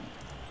 actually, isn't it?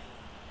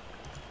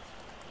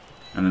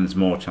 And then there's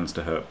more chance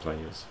to hurt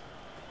players.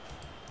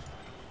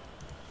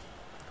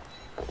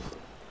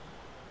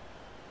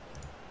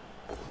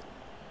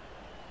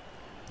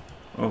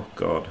 Oh,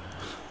 God.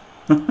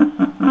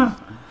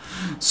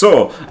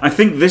 So, I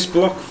think this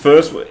block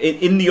first,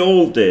 in the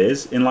old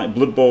days, in like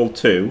Blood Bowl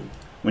 2,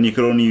 when you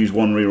could only use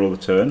one reroll a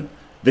turn,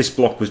 this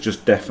block was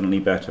just definitely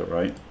better,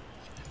 right?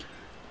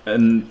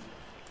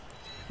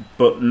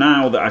 But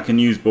now that I can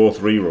use both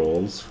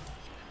rerolls,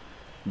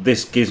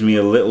 this gives me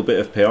a little bit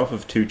of payoff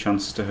of 2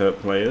 chances to hurt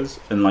players,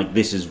 and like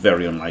this is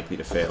very unlikely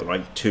to fail,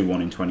 right? 2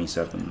 1 in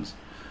 27s.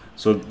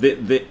 So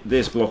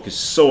this block is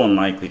so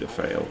unlikely to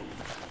fail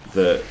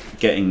that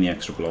getting the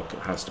extra block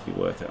has to be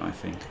worth it, I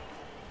think.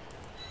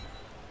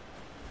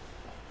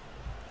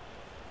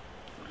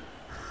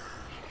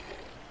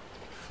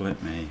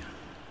 Flip me.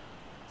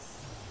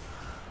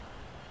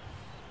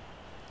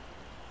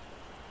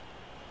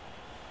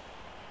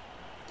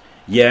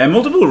 Yeah,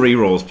 multiple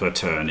rerolls per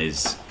turn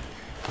is...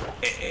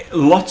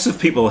 lots of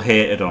people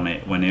hated on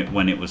it when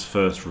it was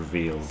first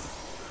revealed.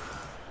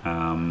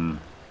 And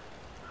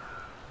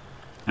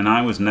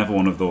I was never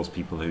one of those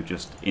people who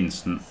just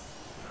instant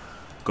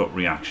gut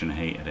reaction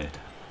hated it.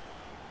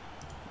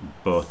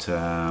 But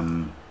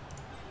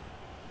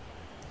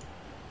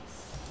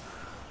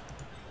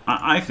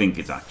I think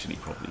it's actually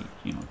probably,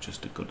 you know,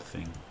 just a good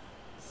thing.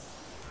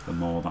 The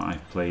more that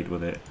I've played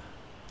with it.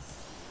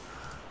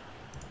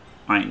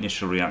 My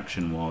initial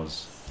reaction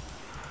was,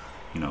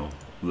 you know,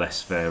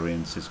 less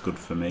variance is good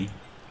for me.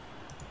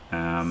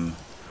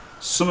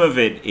 Some of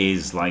it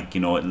is like,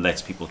 you know, it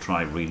lets people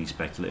try really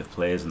speculative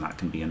plays, and that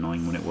can be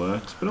annoying when it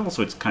works. But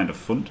also it's kind of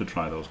fun to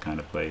try those kind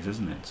of plays,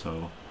 isn't it?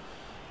 So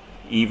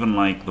even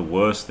like the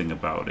worst thing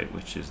about it,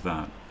 which is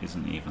that,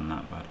 isn't even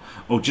that bad.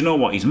 Oh, do you know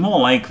what? He's more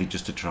likely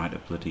just to try to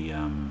bloody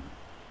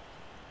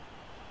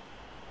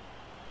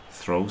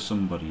throw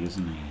somebody,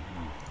 isn't he?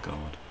 Oh,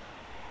 God.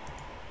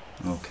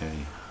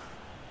 Okay.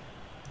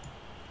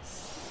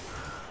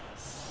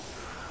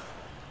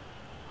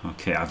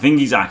 Okay, I think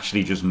he's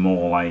actually just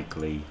more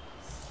likely.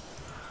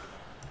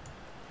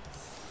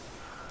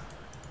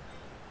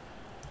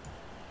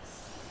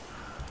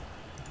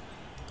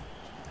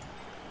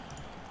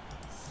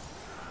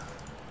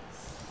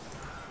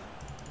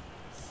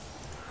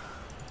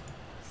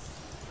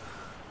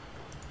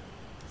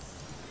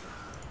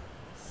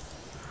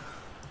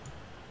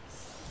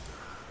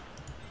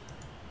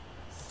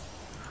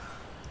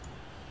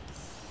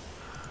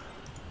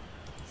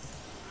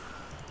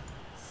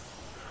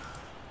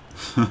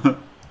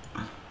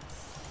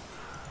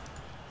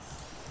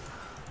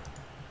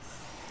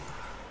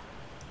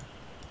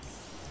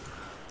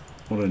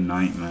 What a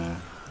nightmare.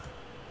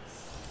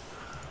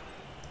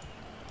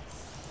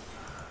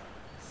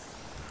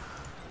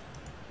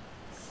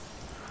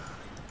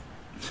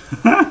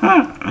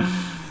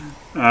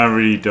 I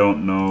really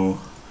don't know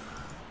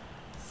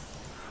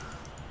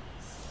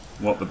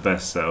what the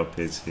best setup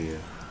is here.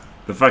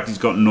 The fact he's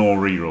got no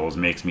rerolls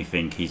makes me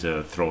think he's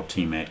a throw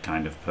teammate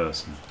kind of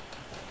person.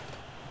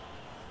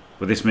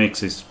 But this makes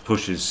his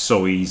pushes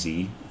so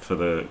easy for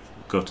the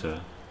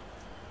gutter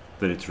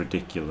that it's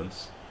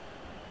ridiculous.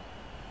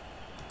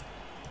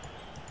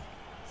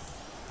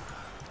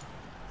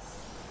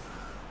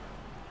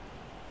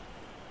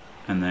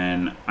 And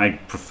then I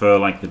prefer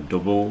like the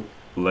double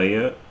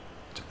layer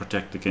to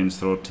protect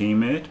against throw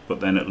teammate, but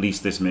then at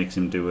least this makes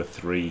him do a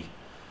 3-2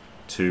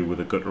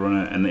 with a gutter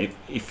runner, and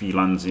if he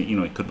lands in, you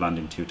know, he could land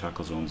in 2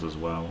 tackle zones as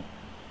well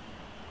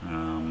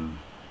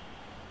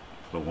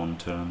for 1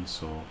 turn,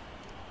 so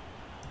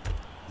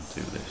I'll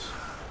do this.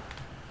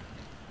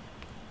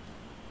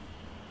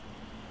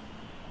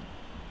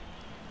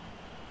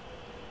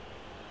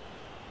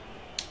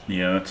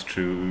 Yeah, that's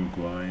true,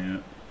 Uruguay, yeah.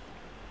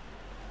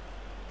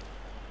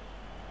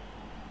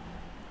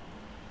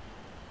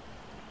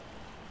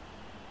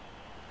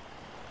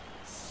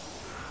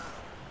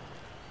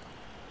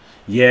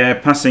 Yeah,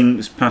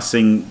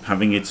 passing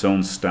having its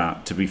own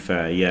stat, to be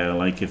fair, yeah,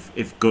 like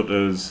if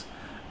gutters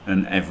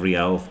and every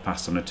elf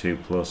passed on a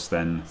 2+,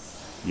 then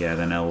yeah,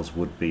 then elves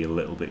would be a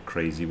little bit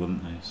crazy,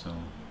 wouldn't they? So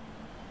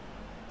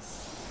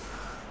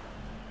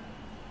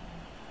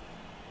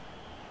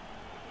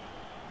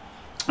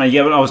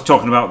yeah, but I was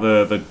talking about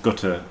the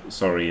gutter,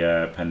 sorry,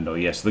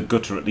 Pendo. Yes, the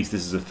gutter, at least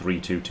this is a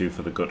 3-2-2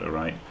 for the gutter,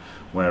 right?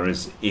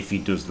 Whereas if he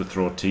does the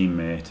throw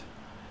teammate,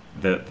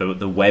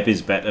 the web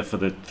is better for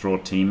the throw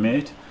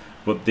teammate,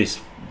 but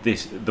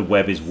the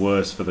web is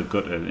worse for the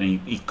gutter,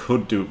 and he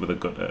could do it with a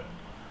gutter.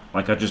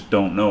 Like, I just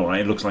don't know,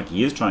 right? It looks like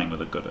he is trying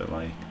with a gutter,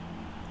 like.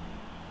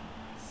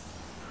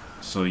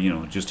 So, you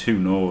know, just who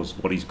knows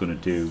what he's going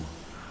to do.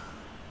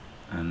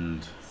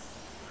 And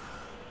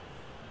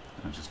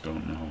I just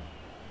don't know.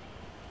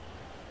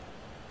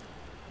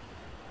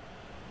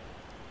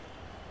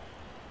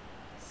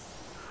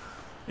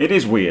 It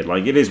is weird,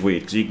 like, it is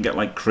weird, because you can get,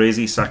 like,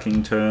 crazy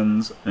sacking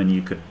turns, and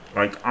you could,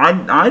 like,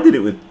 I did it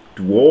with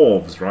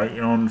dwarves, right,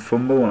 you know, on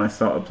Fumble, when I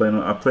started playing,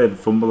 I played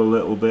Fumble a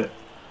little bit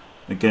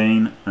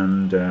again,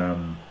 and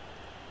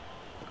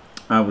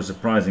I was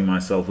surprising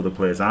myself with the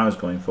players I was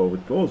going for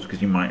with dwarves, because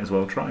you might as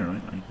well try,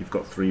 right, like, you've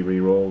got 3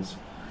 rerolls,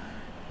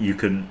 you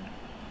can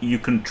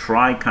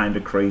try kind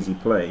of crazy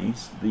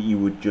plays that you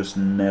would just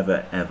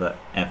never, ever,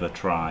 ever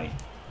try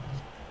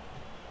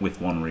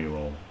with 1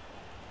 reroll.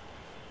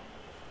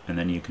 And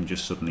then you can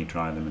just suddenly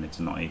try them and it's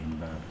not even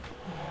bad.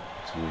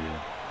 It's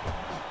weird.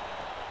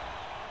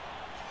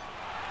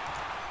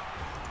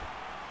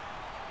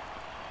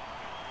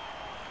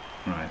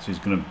 Right, so he's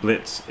going to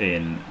blitz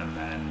in and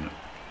then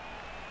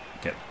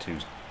get to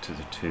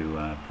the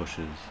 2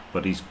 pushes.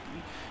 But he's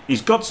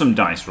got some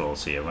dice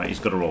rolls here, right? He's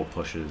got to roll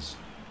pushes.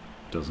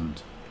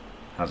 Hasn't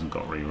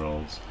got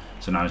re-rolls.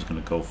 So now he's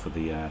going to go for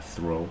the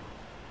throw.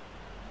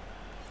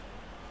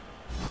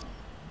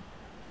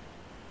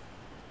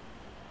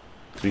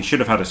 So he should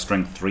have had a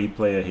strength 3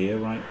 player here,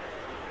 right?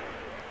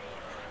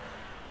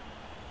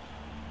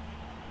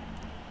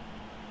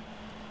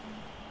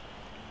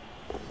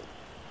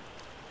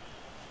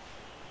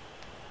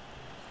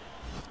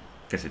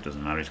 Guess it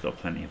doesn't matter, he's got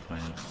plenty of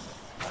players.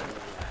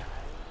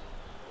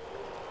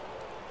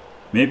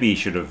 Maybe he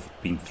should have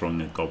been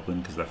throwing a goblin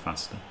because they're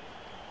faster.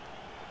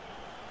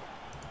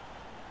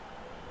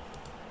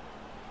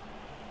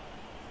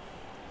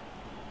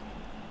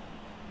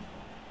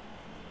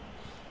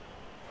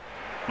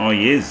 Oh,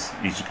 he is.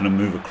 He's just going to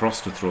move across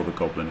to throw the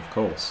goblin, of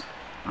course.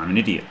 I'm an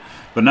idiot.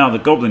 But now the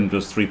goblin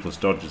does 3+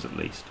 dodges at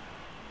least,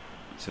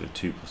 instead of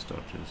 2+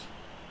 dodges.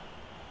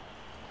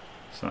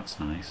 So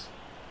that's nice.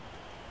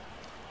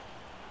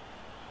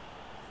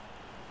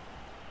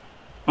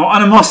 Oh,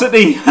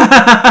 animosity!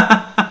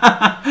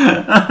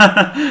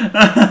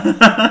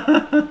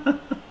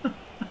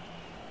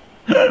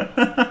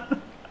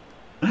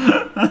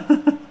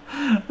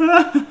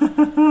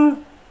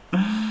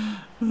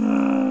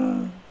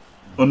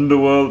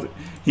 Underworld.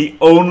 He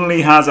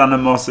only has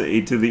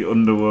animosity to the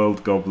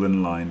Underworld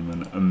Goblin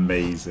lineman.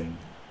 Amazing.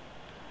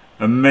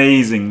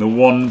 Amazing. The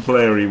one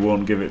player he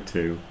won't give it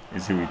to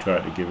is who he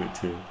tried to give it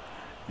to.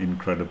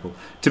 Incredible.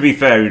 To be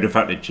fair, he'd have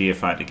had to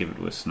GFI to give it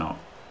to a Snot,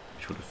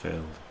 which would have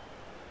failed.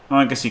 Oh,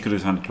 I guess he could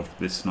have handcrafted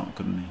this Snot,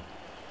 couldn't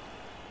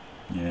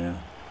he? Yeah.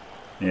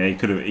 Yeah, he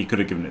could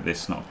have given it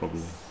this Snot,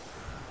 probably.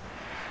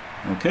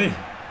 Okay.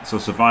 So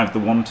survived the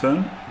 1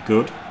 turn.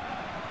 Good.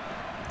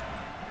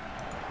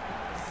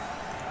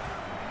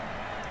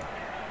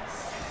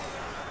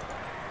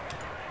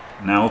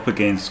 Now up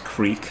against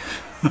Creek,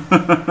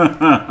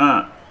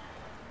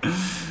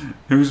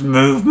 who's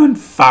movement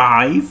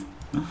 5,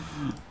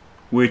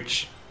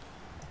 which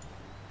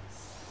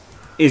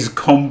is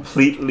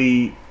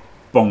completely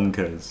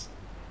bonkers.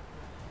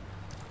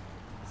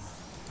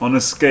 On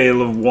a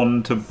scale of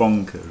 1 to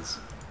bonkers,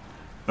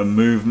 a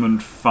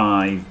movement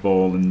 5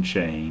 ball and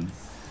chain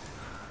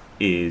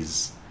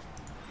is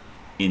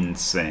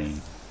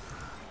insane.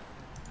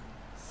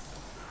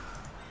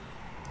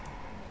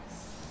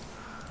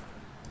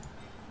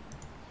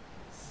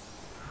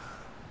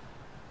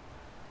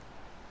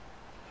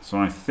 So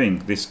I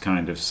think this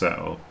kind of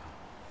setup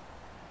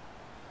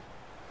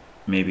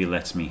maybe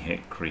lets me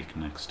hit Creek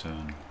next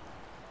turn.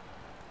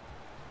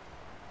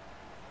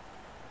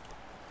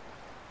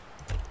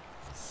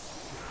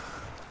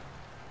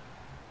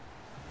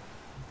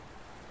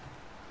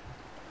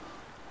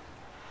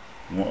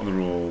 What are the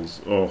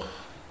rules? Oh,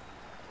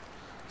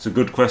 it's a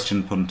good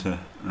question, Punter.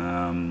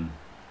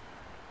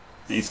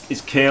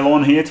 Is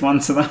Kaelon here to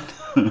answer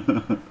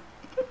that?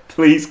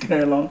 Please,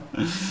 Kaelon.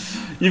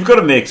 You've got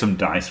to make some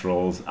dice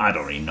rolls. I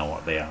don't really know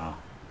what they are.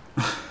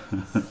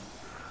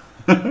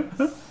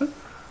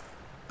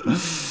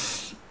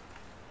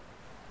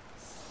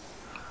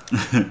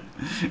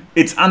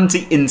 It's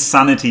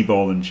anti-insanity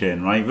ball and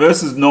chain, right?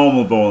 Versus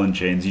normal ball and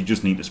chains, you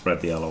just need to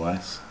spread the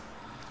LOS.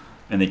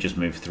 And they just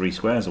move 3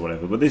 squares or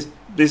whatever. But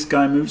this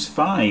guy moves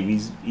 5.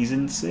 He's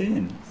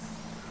insane.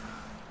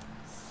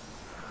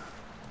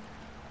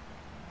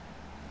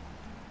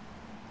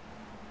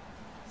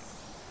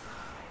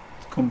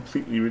 It's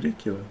completely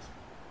ridiculous.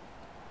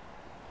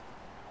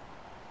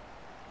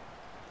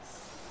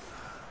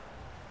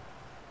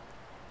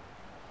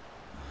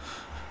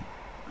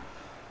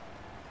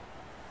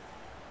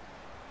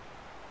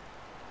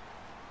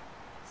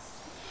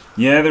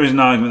 Yeah, there is an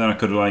argument that I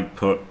could like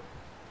put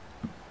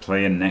a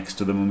player next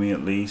to the mummy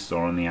at least,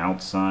 or on the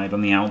outside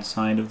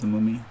of the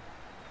mummy,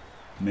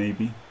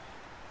 maybe.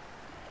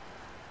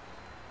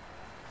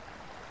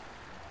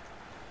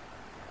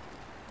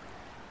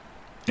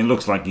 It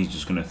looks like he's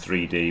just going to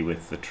 3D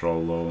with the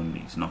troll though, and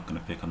he's not going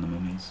to pick on the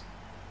mummies.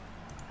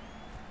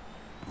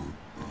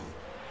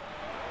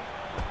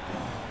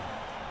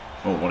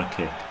 Oh, what a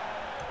kick.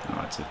 Oh,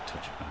 that's a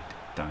touchback.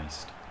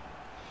 Diced.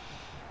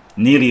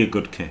 Nearly a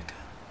good kick.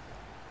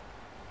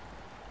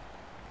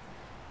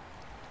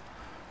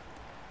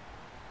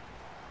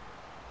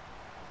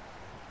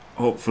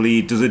 Hopefully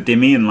he does a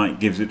dimmy and like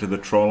gives it to the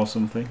troll or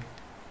something.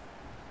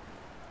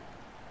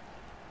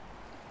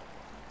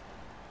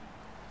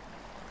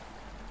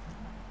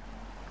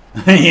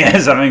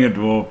 Yes, having a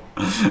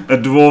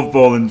dwarf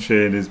ball and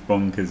chain is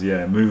bonkers.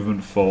 Yeah,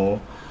 movement 4,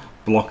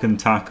 block and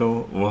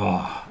tackle.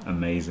 Wow,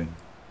 amazing.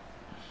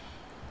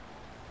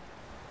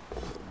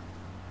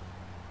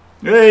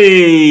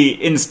 Hey,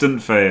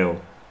 instant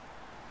fail.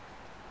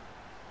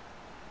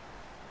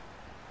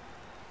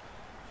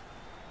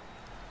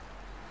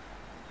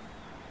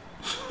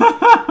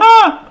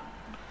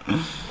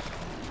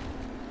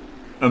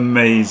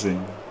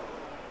 Amazing.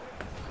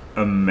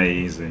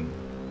 Amazing.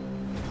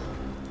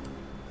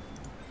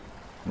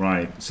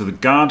 Right, so the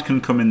guard can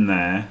come in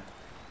there,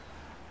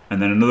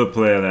 and then another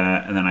player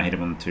there, and then I hit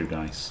him on the 2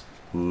 dice.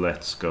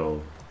 Let's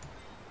go.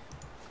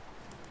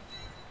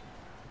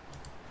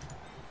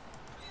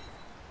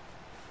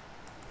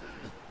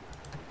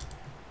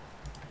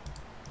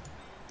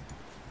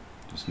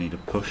 Just need a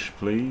push,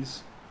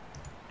 please.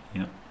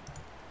 Yep.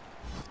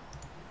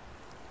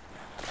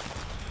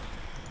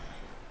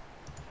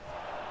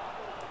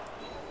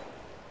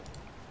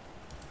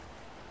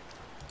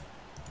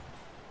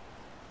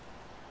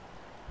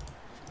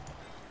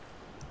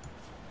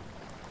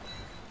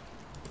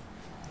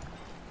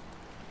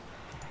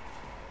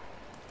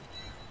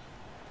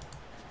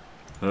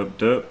 Up,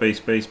 dirt, base,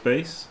 base,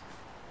 base.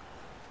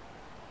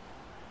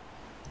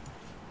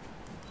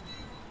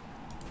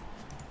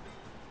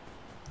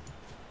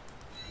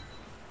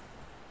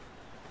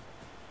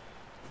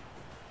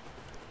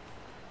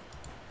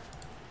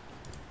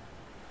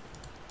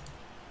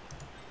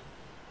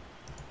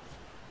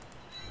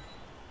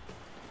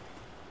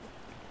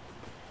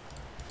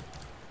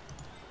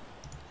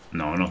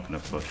 No, I'm not going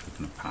to push, we're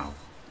going to pow.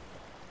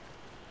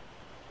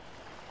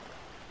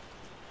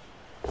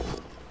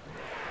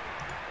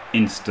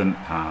 Instant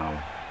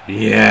pow.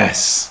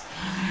 Yes!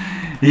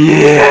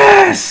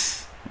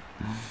 Yes!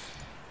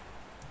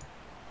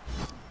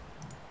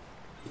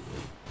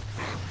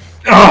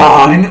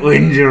 Oh,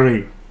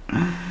 injury!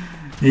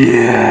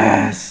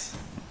 Yes!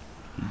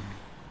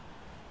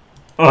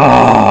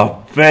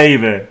 Oh,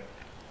 baby!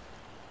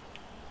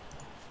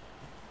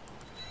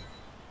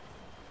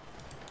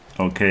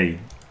 Okay.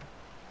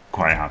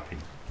 Quite happy.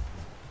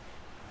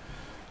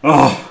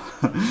 Oh,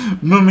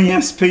 Mummy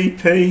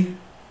SPP.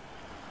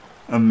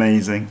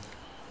 Amazing.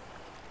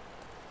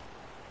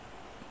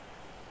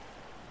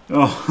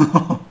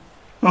 Oh,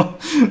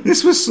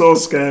 this was so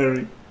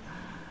scary.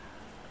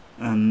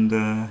 And,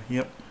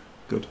 yep,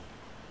 good.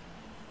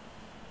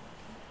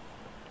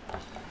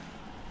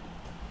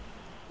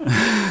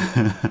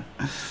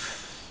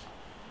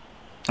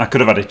 I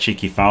could have had a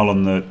cheeky foul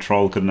on the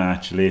troll, couldn't I?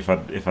 Actually, if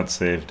I'd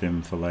saved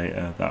him for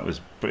later, it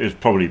was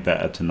probably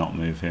better to not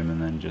move him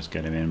and then just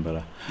get him in.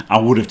 But I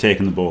would have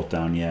taken the boat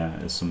down. Yeah,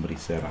 as somebody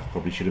said, I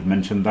probably should have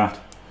mentioned that.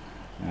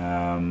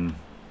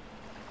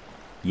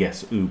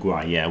 Yes,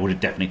 Uruguay. Yeah, I would have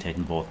definitely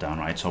taken the boat down,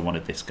 right? So I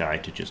wanted this guy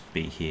to just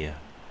be here,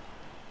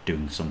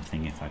 doing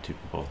something if I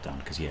took the boat down.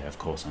 Because yeah, of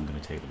course I'm going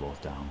to take the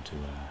boat down to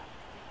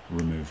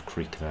remove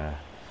Creek there.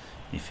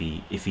 If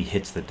he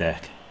hits the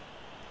deck,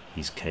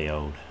 he's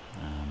KO'd.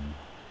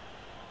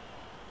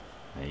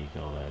 There you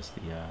go. There's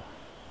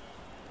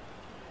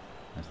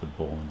the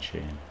ball and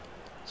chain.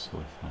 So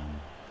if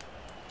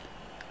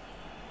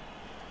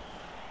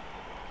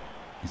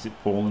is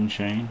it ball and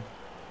chain?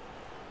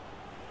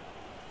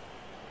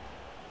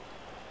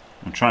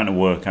 I'm trying to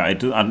work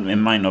out. It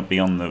might not be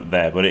on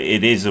there, but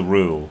it is a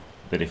rule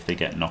that if they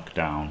get knocked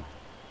down,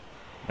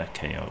 they're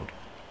KO'd.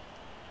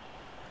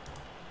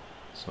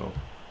 So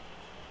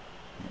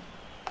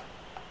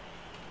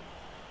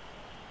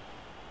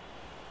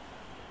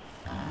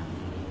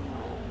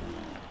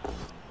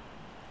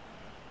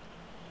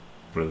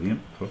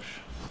brilliant push.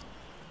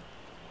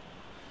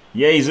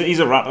 Yeah, he's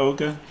a rat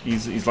ogre.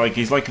 He's like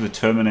the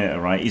Terminator,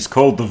 right? He's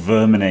called the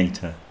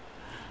Verminator,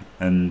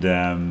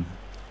 and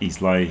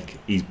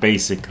he's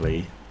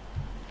basically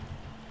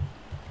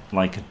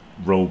like a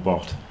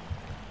robot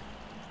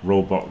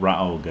rat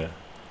ogre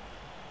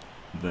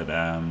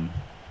that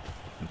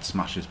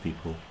smashes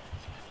people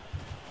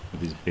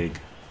with his big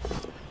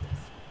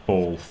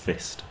ball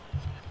fist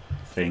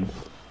thing.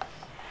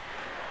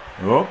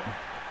 Oh,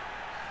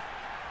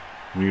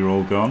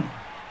 reroll gone.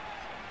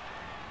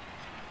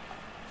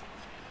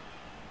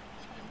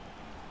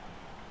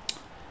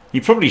 He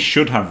probably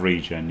should have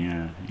regen,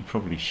 yeah. He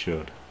probably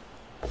should.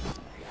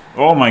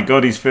 Oh my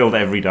god, he's failed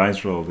every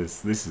dice roll.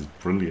 This is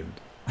brilliant.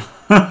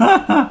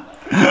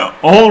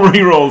 All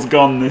rerolls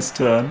gone this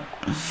turn.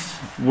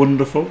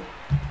 Wonderful.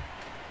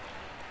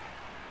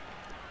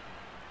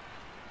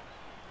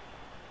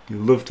 You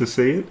love to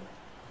see it.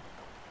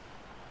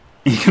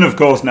 He can of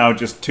course now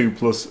just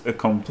 2+ a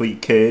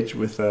complete cage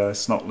with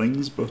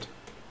snotlings, but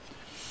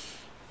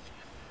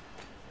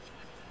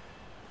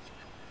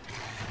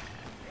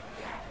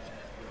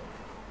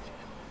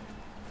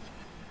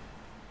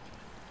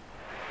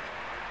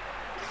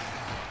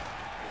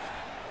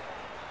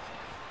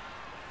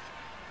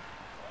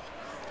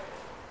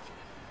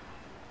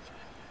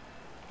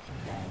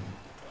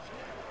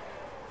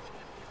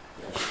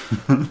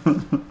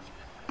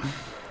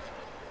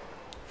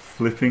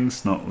flipping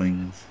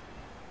snotlings.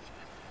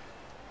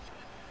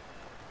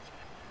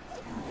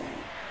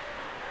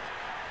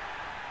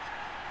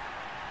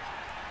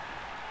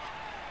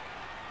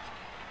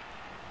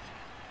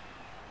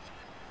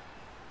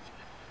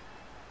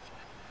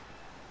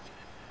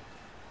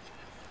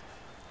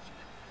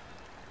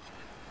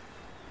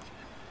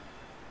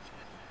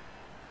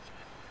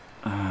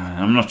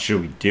 I'm not sure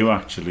we do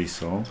actually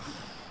solve.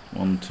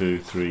 1, 2,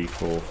 3,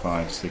 4,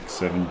 5, 6,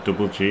 7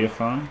 double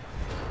GFI.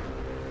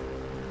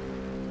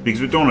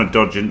 Because we don't want to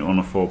dodge into on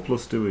a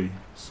 4+, do we?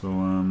 So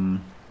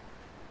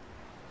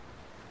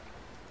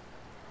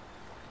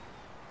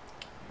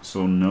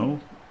no.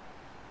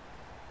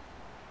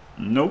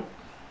 Nope.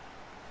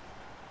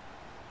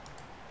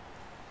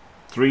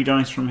 3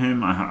 dice from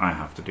him. I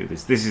have to do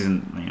this. This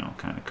isn't, you know,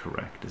 kind of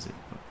correct, is it?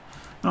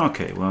 But,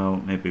 okay, well,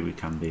 maybe we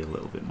can be a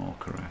little bit more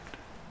correct.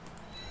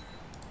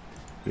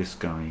 This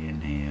guy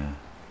in here.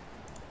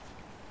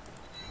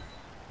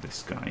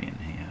 This guy in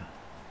here.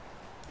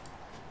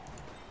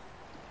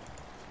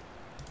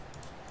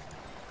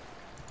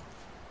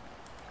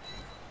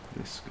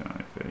 This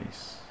guy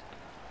face.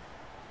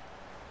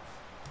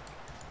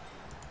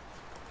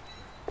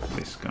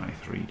 This guy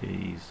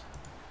 3Ds.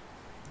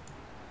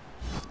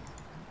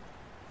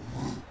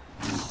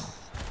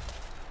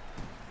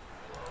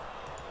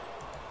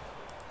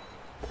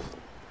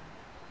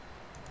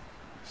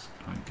 This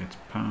guy gets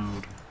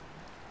powed.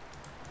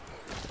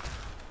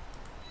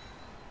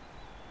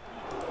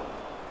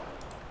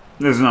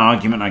 There's an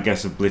argument, I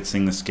guess, of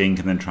blitzing the skink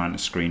and then trying to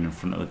screen in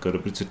front of the gutter,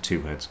 but it's a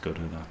 2-heads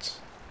gutter. That's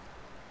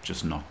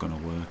just not going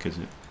to work, is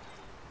it?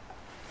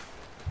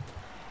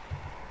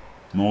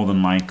 More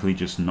than likely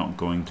just not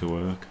going to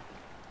work.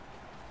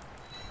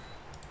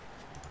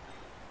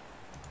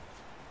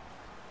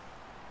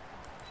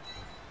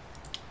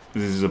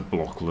 This is a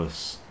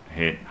blockless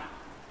hit.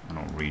 I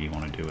don't really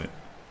want to do it.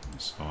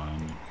 So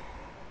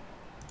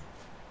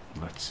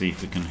let's see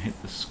if we can hit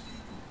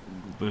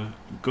the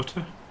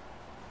gutter.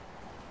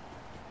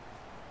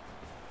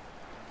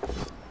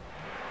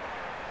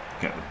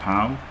 Get the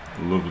pow.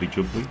 Lovely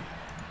jubbly.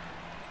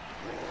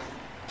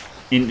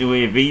 Into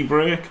a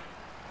V-break.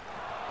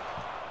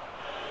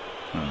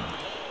 Oh.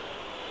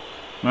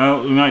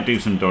 Well, we might do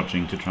some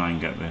dodging to try and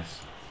get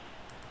this.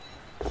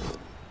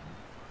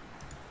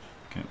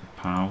 Get the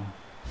pow.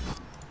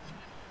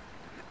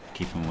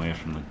 Keep him away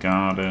from the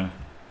Garda.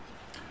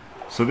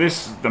 So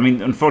this, I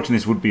mean, unfortunately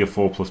this would be a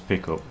 4+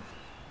 pickup.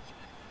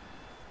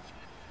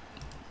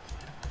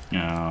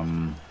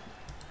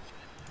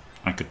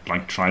 I could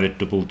like try the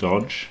double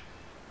dodge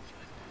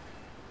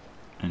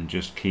and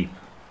just keep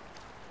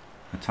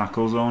a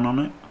tackle zone on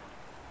it.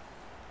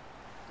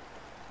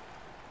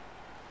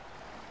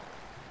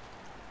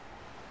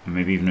 And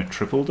maybe even a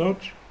triple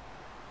dodge.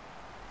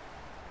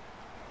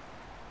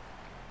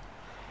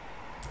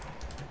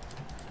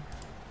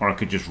 Or I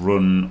could just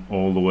run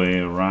all the way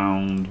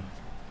around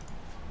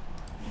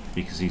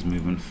because he's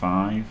movement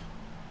 5.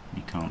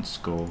 He can't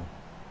score.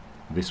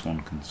 This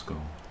one can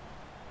score.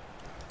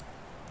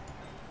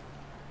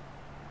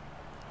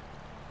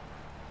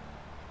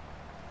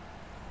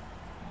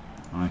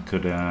 I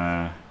could,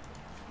 yeah,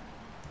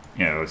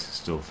 this is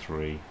still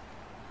 3.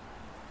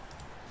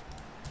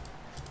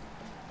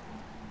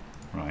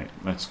 Right,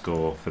 let's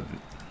go for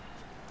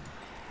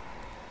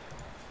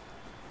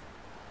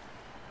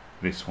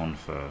this one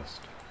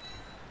first.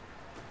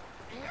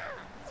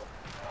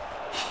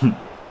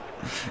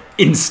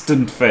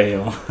 Instant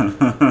fail.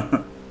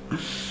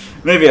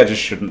 Maybe I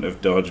just shouldn't have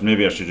dodged.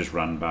 Maybe I should just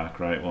run back,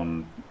 right?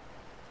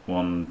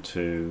 1,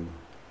 2,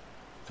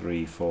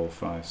 3, 4,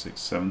 5,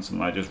 6, 7. Something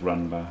like just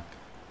run back.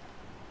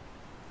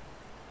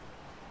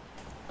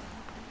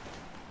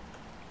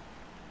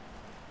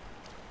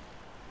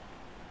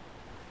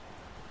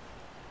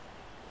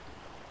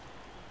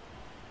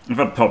 If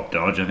I'd pop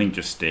dodge, I think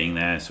just staying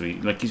there. So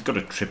he's got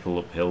a triple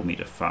uphill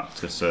meter fat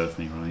to serve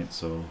me, right?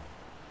 So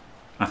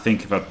I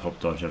think if I'd pop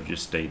dodge, I'd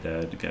just stayed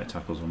there to get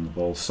tackles on the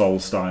ball, soul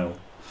style.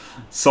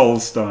 Soul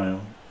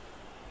style.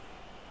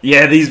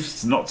 Yeah,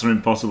 these knots are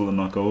impossible to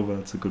knock over.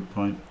 That's a good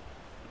point.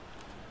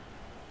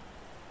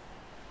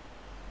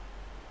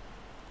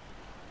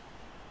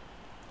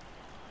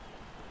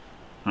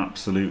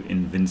 Absolute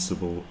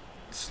invincible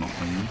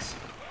snotlings.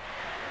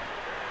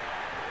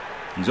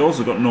 He's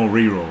also got no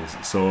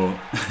rerolls, so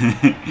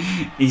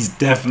he's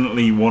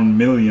definitely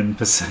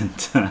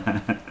 1,000,000%.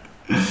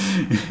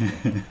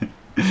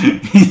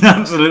 He's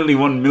absolutely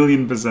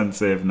 1,000,000%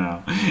 safe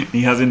now.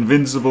 He has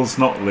invincible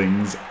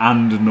snotlings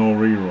and no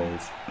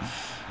rerolls.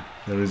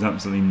 There is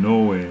absolutely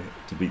no way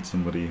to beat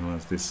somebody who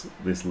has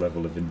this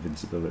level of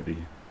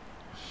invincibility.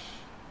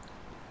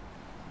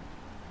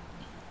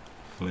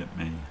 Flip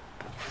me.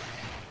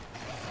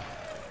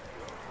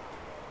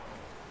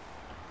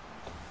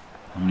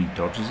 How many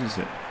dodges is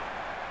it?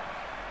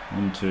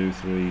 1, 2,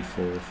 3,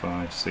 4,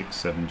 5, 6,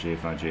 7,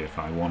 GFI,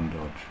 GFI, 1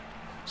 dodge.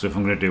 So if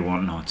I'm going to do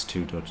one, no, it's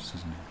 2 dodges,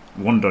 isn't it?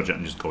 1 dodge, I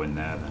can just go in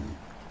there then.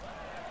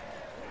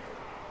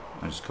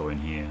 I just go in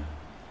here,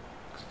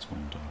 because it's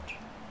 1 dodge.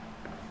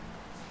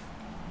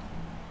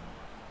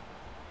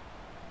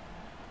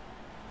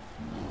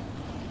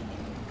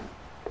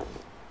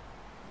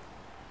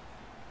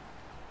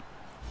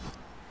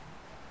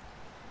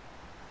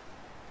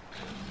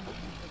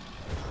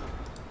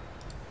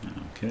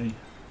 Okay.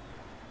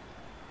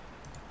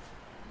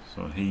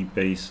 So he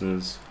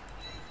bases.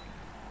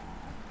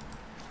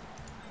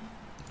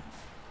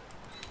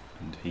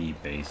 And he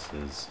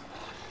bases.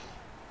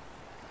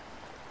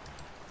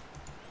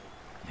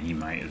 He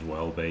might as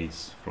well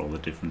base for all the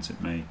difference it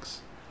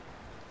makes.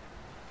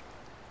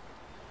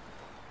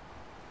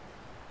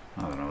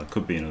 I don't know, it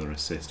could be another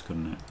assist,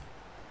 couldn't it?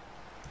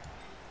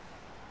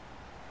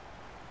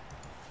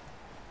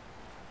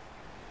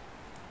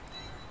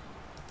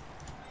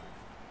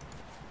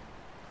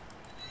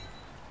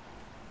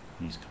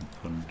 These can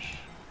punch.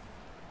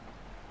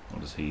 What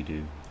does he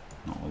do?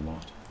 Not a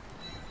lot.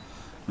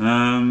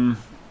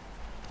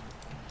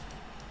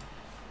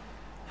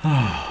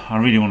 I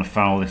really want to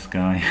foul this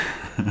guy.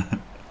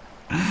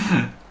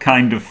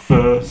 Kind of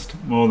first,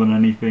 more than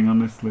anything,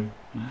 honestly.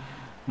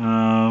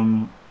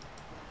 Oh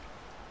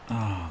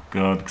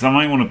god, because I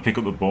might want to pick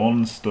up the ball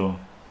and stuff.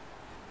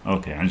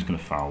 Okay, I'm just going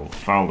to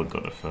foul the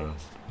gutter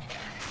first.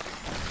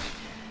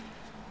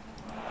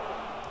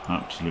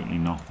 Absolutely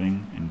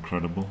nothing.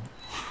 Incredible.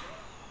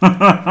 Oh,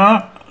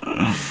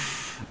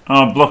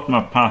 I blocked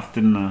my path,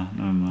 didn't I?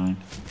 Never mind.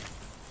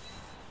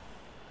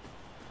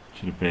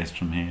 Should have based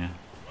from here.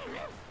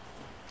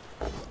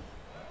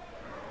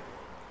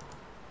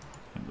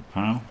 Get the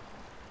pow.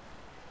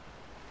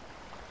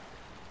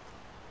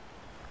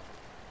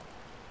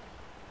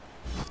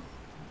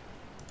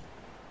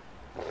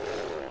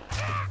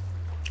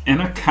 In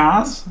a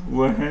Kaz?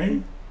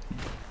 Way?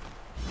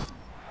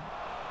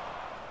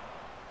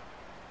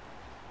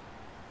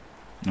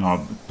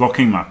 No,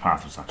 blocking my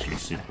path was actually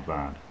super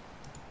bad.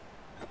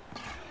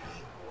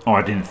 Oh,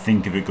 I didn't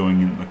think of it going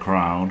into the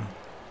crowd.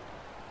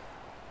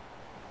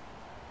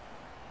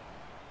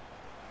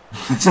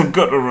 So I've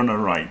got to run a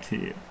right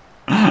here.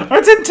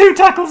 It's in 2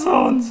 tackle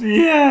zones!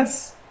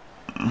 Yes!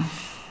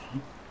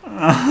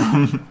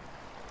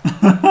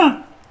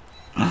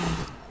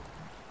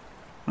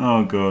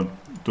 Oh god,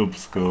 dub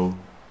skull.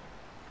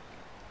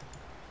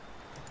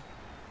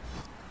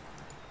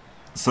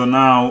 So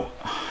now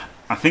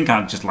I think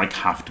I just like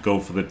have to go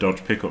for the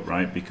dodge pickup,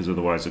 right? Because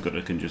otherwise I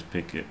can just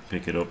pick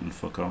it up and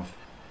fuck off.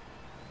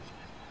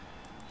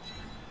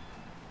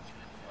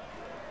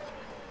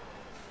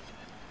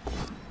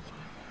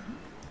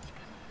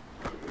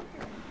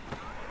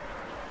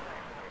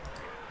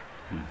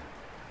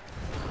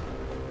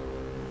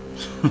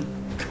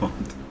 God.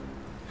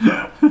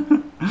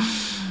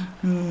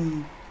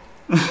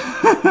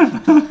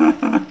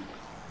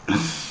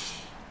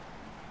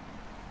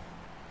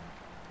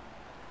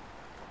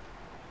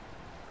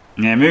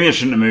 Yeah, maybe I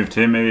shouldn't have moved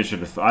him. Maybe I should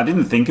have. I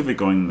didn't think of it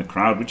going in the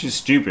crowd, which is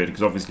stupid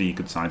because obviously he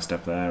could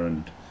sidestep there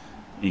and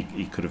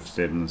he could have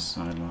stayed on the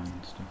sideline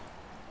and stuff.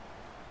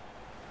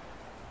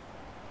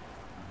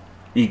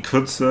 He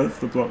could surf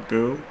the block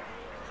goal.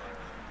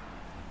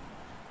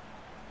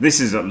 This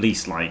is at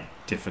least like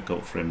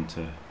difficult for him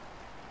to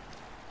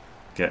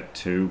get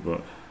to,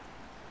 but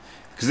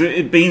because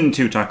it being in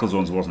 2 tackle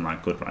zones wasn't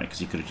that good, right? Because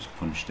he could have just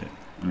punched it.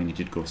 I mean, he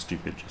did go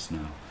stupid just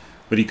now.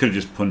 But he could have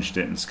just punched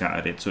it and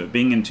scattered it. So it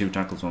being in 2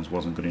 tackle zones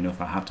wasn't good enough.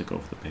 I had to go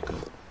for the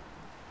pickup.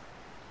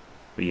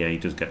 But yeah, he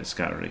does get to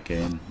scatter it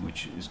again,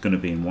 which is going to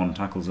be in 1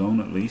 tackle zone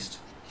at least.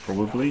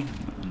 Probably.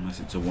 Unless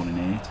it's a 1 in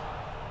 8.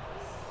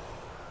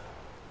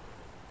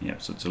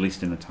 Yep, so it's at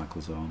least in the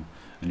tackle zone.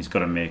 And he's got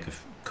to make a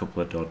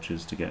couple of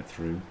dodges to get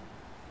through.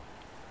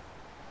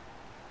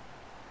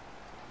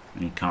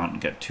 And he can't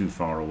get too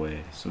far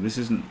away. So this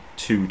isn't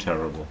too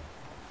terrible.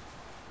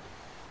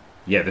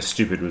 Yeah, the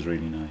stupid was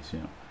really nice,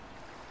 yeah.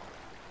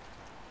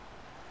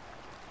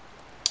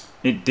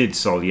 It did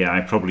Sol, yeah,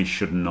 I probably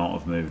should not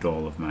have moved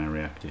all of my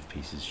reactive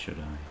pieces, should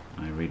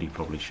I? I really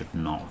probably should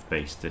not have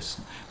based this.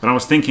 But I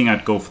was thinking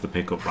I'd go for the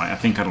pickup, right? I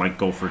think I'd like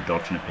go for a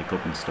dodge and a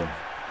pickup and stuff.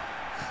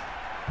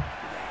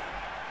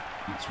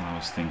 That's what I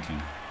was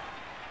thinking.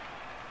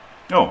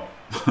 Oh,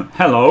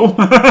 hello!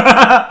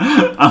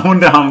 I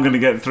wonder how I'm going to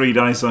get 3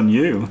 dice on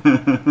you.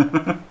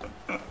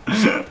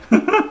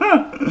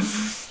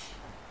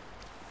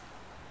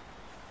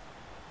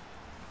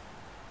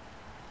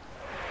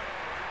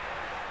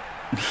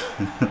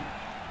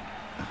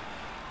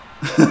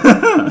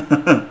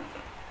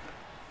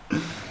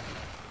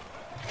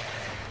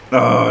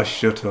 Oh,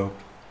 shut up.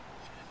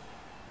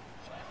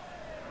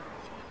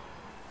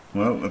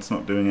 Well, that's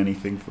not doing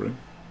anything for him.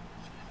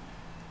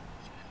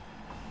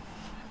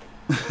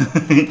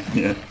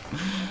 Yeah.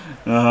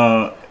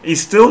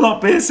 He's still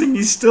not basing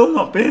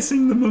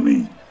the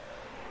mummy.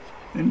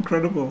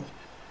 Incredible.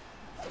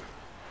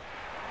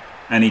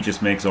 And he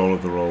just makes all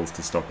of the rolls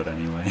to stop it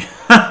anyway.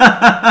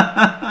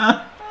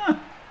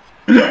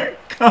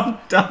 God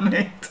damn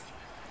it.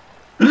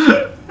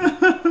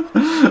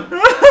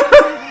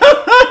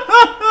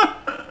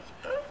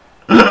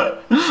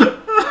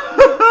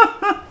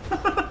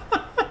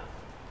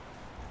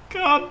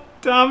 God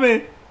damn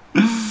it.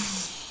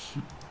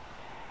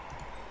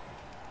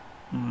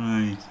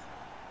 Right.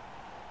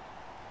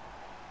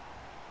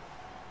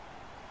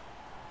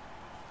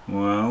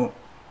 Well.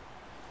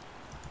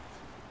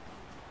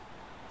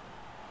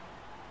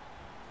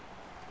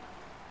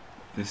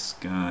 This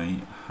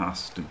guy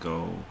has to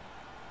go.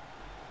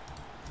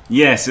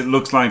 Yes, it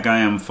looks like I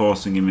am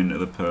forcing him into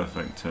the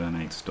perfect turn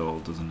 8 stall,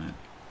 doesn't it?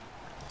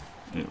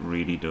 It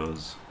really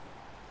does.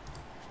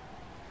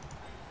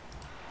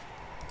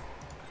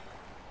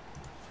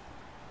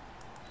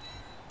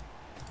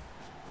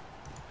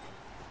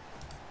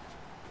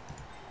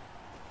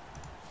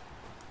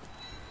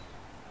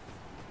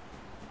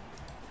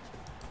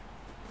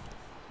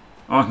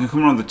 Oh, I can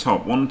come around the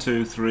top. 1,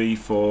 2, 3,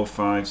 4,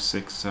 5,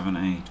 6, 7,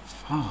 8.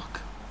 Fuck.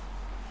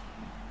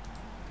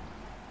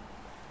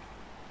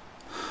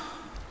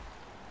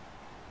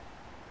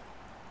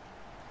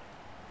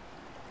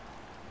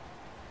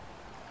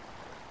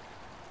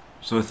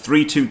 So a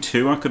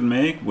 3-2-2 I could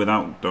make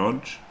without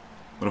dodge,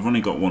 but I've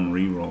only got 1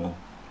 reroll.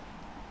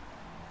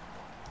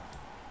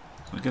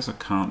 So I guess I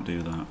can't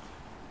do that.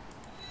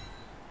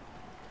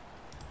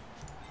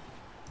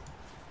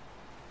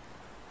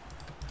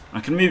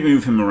 I can maybe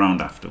move him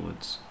around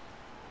afterwards.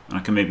 And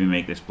I can maybe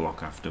make this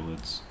block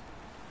afterwards.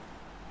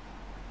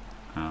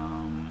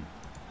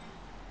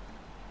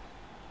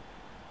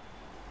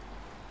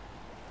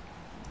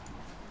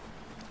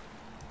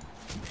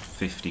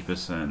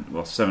 50%,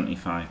 well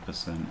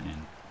 75%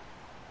 in.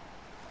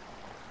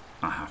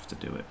 I have to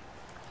do it.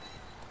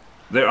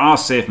 There are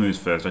safe moves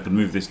first. I could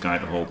move this guy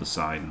to hold the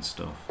side and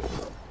stuff.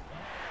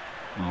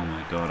 Oh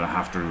my god, I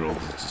have to roll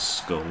because it's a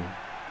skull.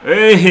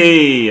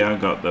 Hey, I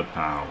got the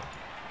pow.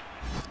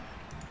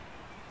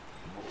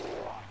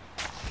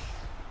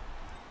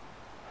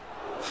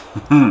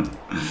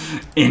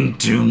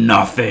 Into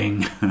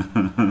nothing.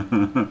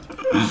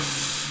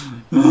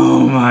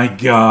 Oh my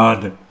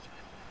god.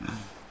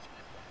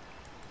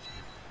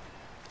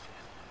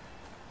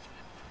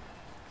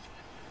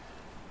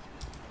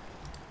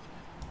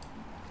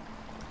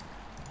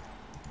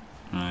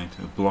 Right,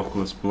 a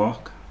blockless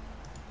block.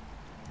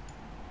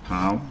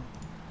 Pow.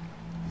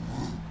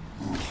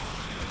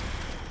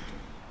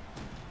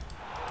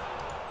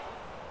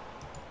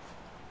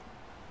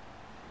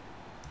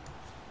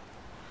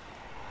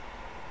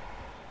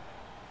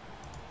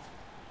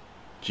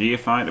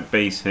 GFI to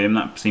base him,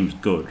 that seems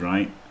good,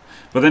 right?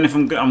 But then if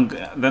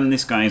then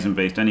this guy isn't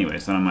based anyway,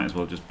 so then I might as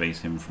well just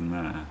base him from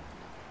there. I'll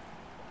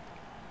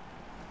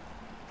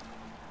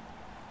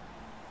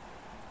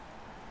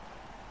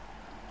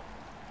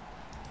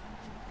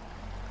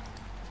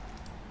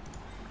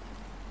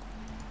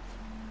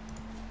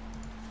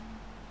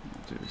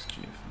do this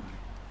GFI.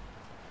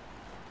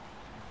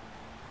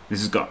 This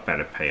has got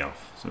better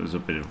payoff, so there's a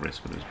bit of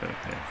risk, but there's better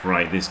payoff.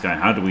 Right, this guy,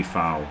 how do we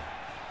foul?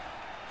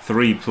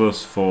 3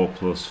 plus 4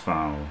 plus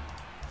foul,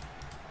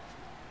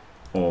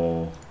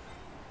 or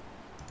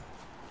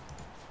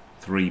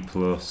 3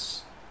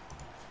 plus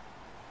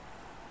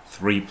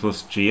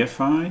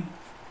GFI?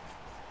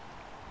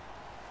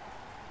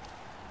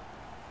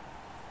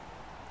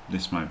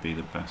 This might be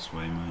the best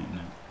way, mightn't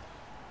it?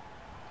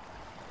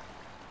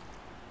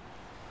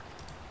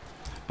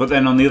 But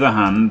then on the other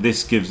hand,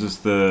 this gives us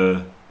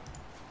the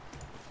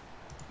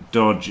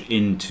dodge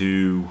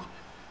into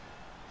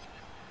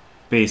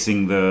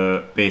basing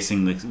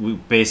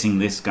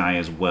this guy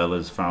as well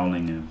as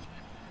fouling him.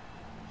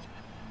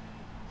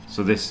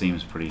 So this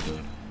seems pretty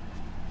good.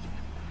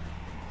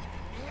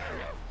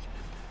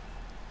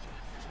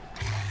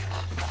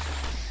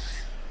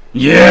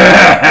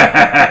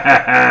 Yes!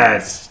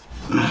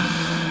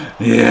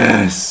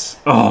 Yes!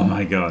 Oh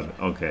my god,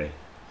 okay.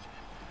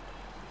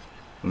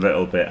 A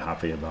little bit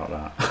happy about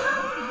that.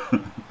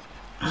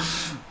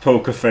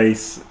 Poker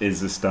face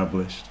is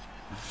established.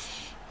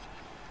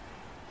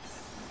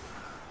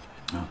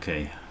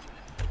 Okay.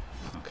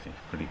 Okay,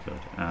 pretty good.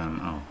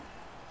 Oh.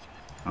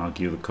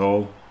 Argue the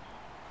call.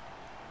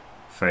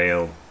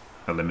 Fail.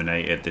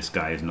 Eliminated. This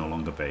guy is no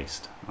longer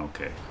based.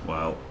 Okay,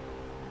 well.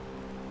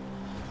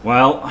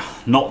 Well,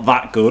 not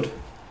that good,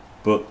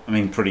 but I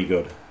mean pretty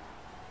good.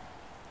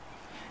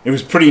 It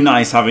was pretty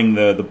nice having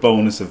the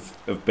bonus of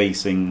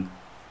basing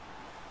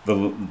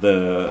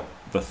the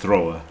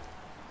thrower,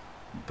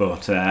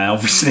 but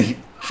obviously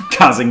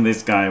casing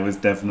this guy was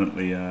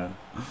definitely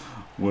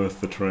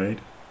worth the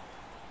trade.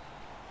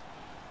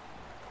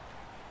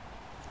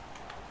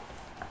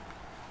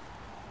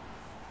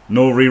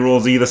 No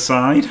rerolls either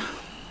side.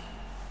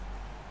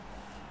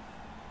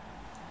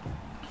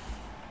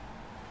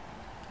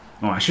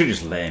 Oh, I should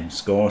just let him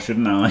score,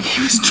 shouldn't I? Like,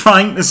 he was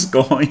trying to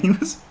score.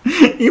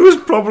 He was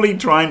probably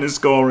trying to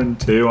score in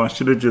 2. I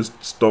should have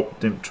just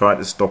stopped him, tried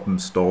to stop him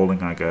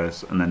stalling, I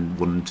guess, and then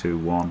won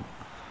 2-1.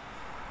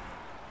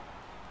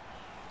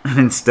 And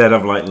instead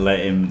of like let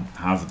him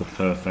have the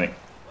perfect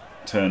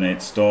turn 8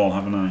 stall,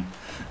 haven't I?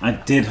 I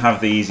did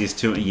have the easiest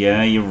 2.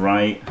 Yeah, you're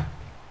right.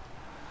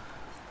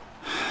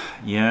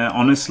 Yeah,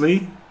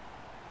 honestly,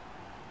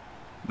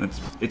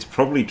 it's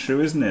probably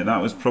true, isn't it?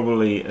 That was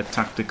probably a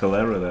tactical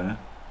error there.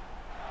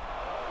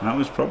 That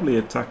was probably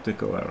a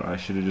tactical error. I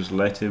should have just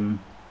let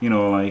him, you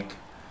know, like,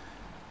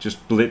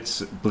 just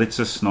blitz a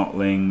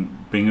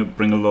snotling,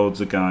 bring a loads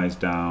of guys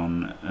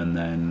down, and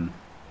then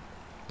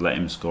let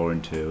him score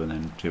in 2, and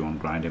then 2 on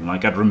grind him.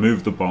 Like, I'd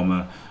removed the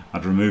bomber,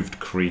 I'd removed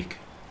Creek.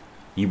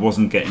 He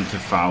wasn't getting to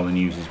foul and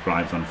use his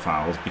bribes on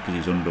fouls because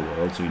he's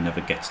Underworld, so he never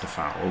gets to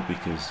foul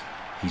because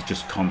he's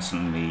just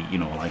constantly, you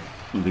know, like,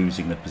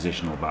 losing the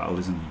positional battle,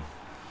 isn't he?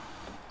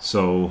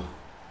 So,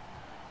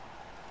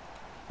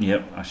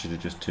 yep, I should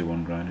have just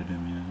 2-1 grinded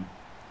him,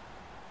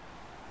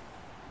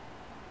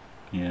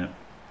 yeah. Yeah.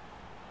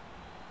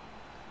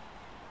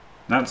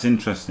 That's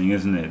interesting,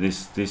 isn't it?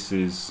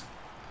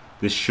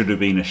 This should have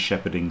been a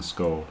shepherding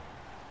score.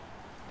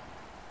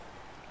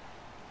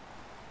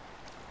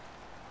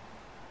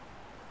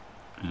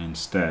 And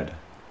instead,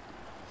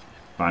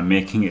 by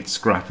making it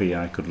scrappy,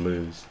 I could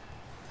lose.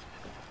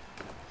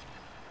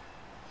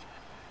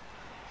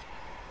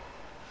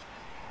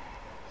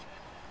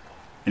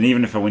 And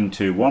even if I win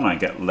 2-1, I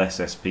get less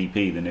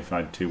SPP than if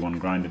I'd 2-1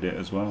 grinded it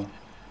as well.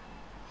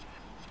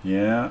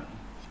 Yeah.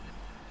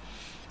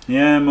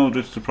 Yeah,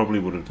 Muldrifter probably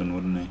would have done,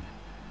 wouldn't he?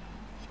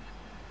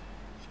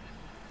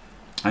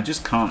 I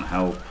just can't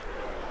help,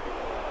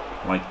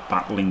 like,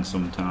 battling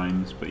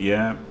sometimes. But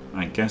yeah,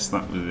 I guess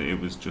it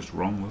was just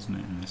wrong, wasn't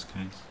it, in this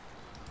case?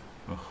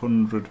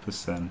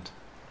 100%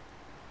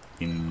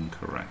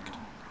 incorrect.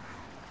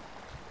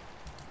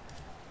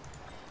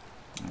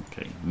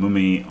 Okay,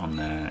 Mummy on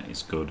there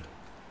is good.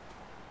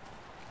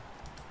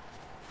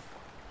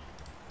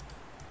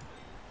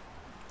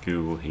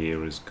 Google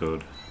here is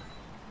good.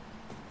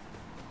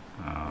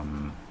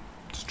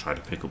 Just try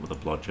to pick up with a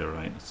blodger,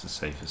 right? That's the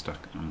safest I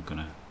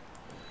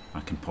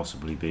can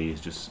possibly be,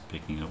 is just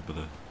picking up with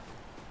a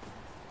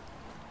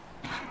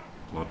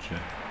blodger.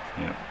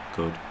 Yep,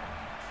 good.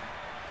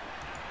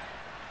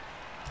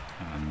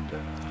 And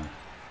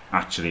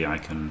actually, I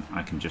can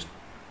just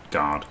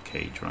guard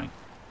cage, right?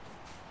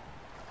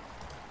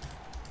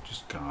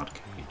 Just guard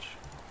cage.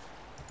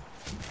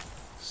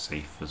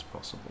 Safe as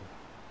possible.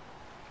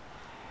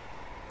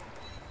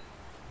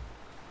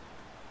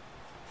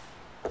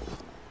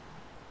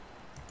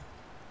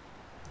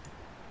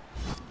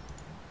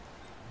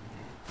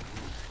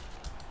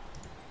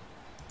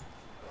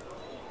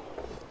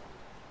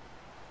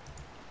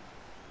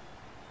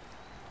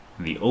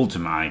 The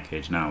ultimate eye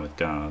cage now with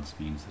guards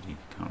means that he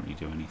can't really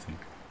do anything.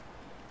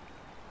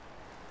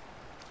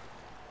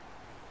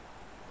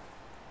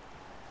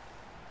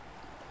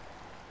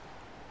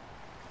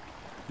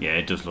 Yeah,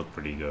 it does look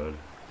pretty good.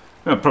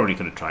 Well, probably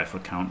could have tried for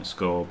a counter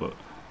score, but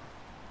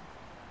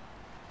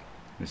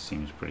this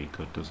seems pretty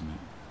good, doesn't it?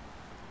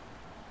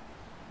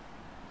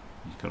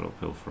 He's got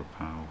uphill for a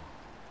pow.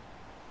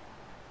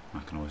 I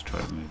can always try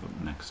to move up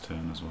next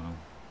turn as well.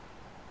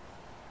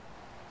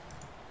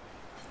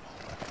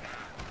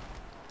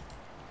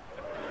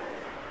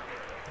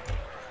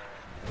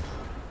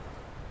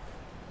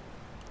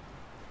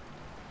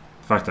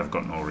 The fact I've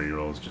got no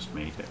rerolls just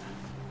made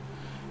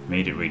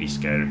it really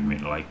scary for me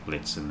to like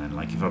blitz, and then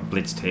like if I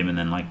blitzed him and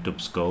then like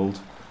dub scold,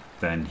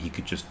 then he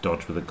could just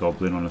dodge with a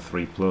goblin on a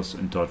 3+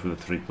 and dodge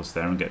with a 3+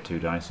 there and get 2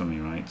 dice on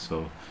me, right?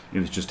 So it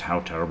was just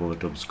how terrible the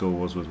dub skull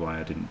was why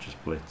I didn't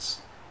just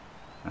blitz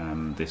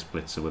this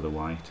blitzer with a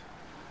white.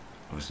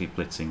 Obviously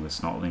blitzing the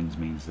snotlings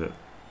means that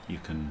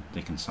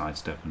they can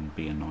sidestep and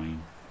be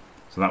annoying.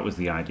 So that was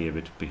the idea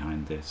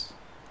behind this.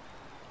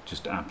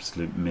 Just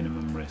absolute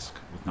minimum risk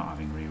with not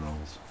having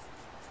rerolls.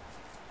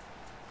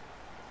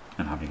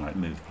 And having like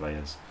move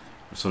players.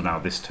 So now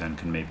this turn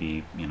can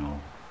maybe, you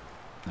know,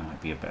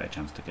 might be a better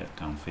chance to get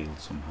downfield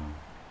somehow.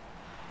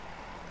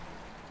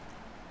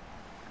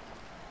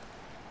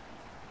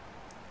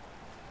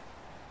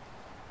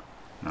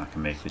 Now I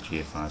can make the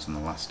GFIs on the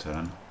last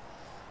turn,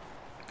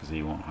 because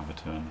he won't have a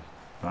turn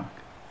back.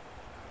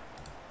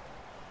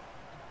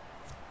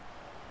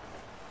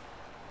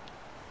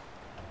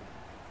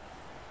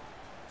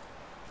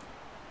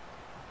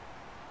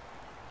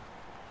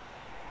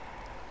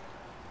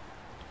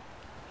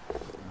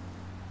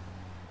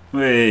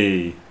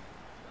 Hey!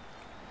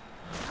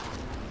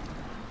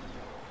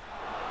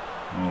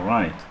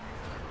 Alright.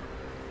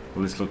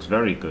 Well, this looks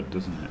very good,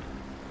 doesn't it?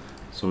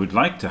 So we'd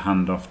like to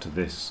hand off to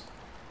this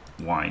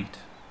white,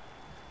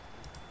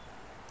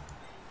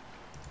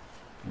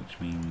 which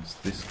means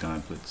this guy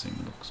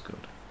blitzing looks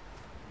good.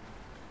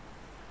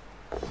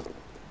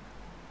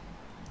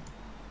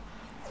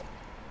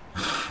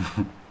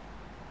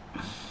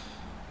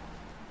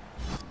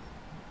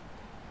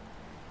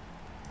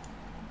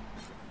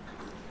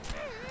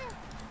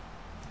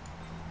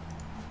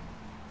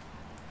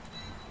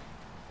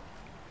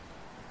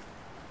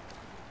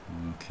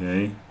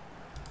 Okay.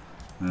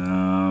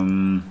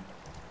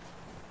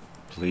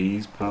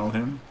 Please pal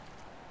him.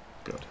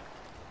 Good.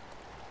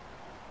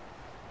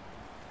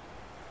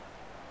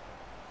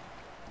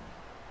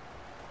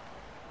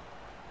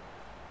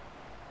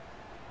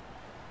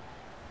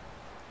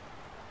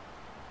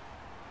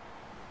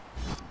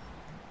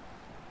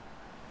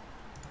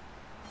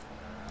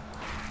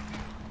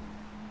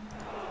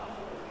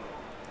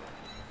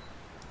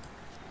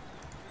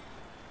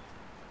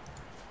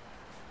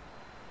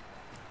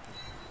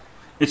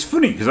 It's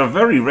funny because I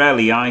very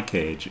rarely eye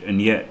cage,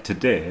 and yet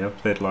today I've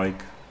played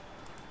like,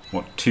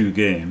 what, 2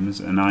 games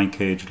and eye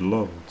caged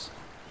loads.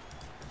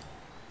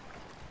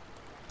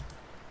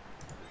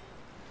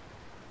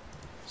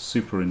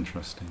 Super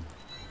interesting.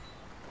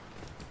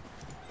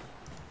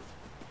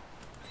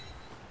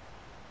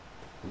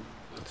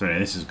 So anyway,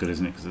 this is good,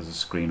 isn't it? Because there's a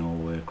screen all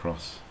the way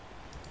across.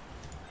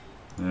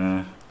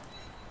 There.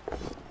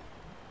 Looks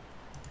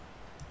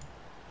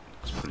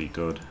pretty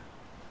good.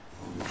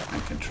 I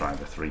can try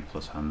the 3+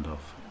 handoff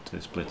to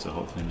this blitzer,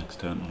 hopefully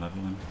next turn to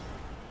level him.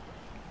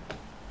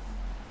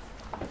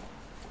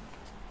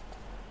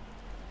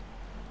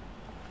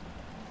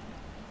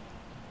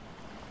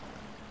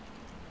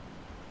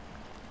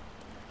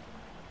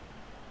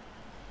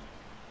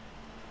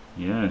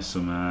 Yeah,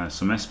 some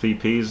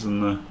SPPs,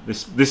 and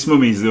this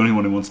mummy's the only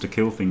one who wants to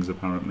kill things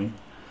apparently.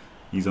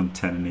 He's on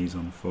 10 and he's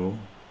on 4.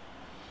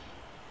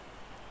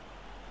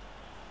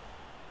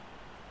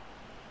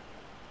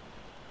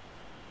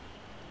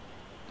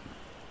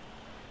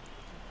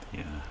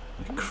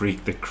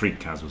 The creek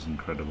Kaz was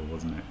incredible,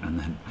 wasn't it? And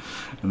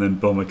then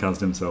Bomber Kaz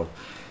himself.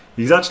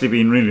 He's actually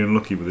been really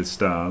unlucky with his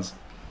stars.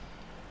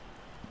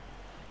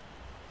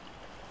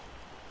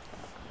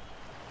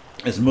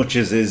 As much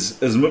as his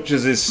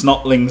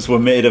snotlings were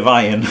made of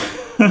iron.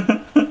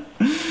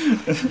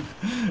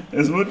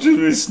 as much as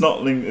his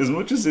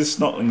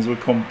snotlings were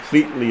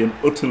completely and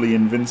utterly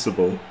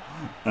invincible,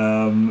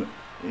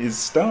 his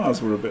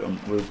stars were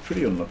were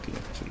pretty unlucky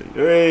actually.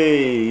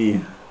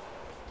 Hey!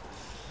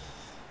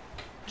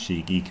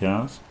 Cheeky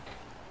cars.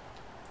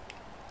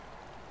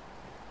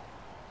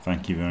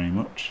 Thank you very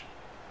much.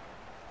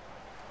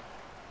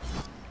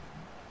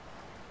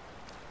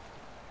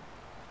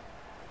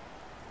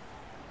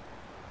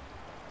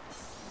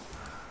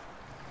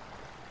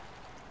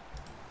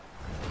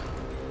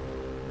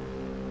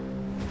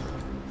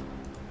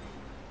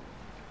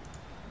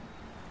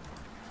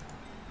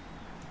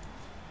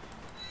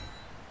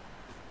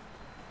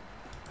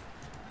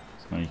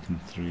 So you can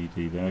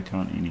 3D there,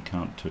 can't you? And you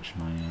can't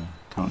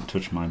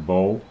touch my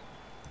bowl.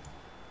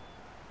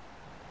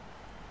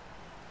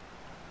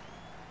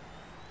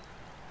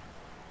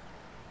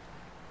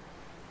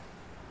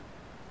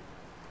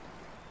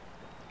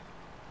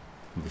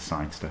 With a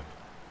sidestep.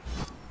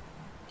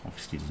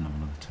 Obviously he doesn't have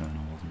another turn,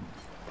 I wasn't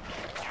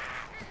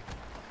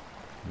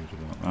worried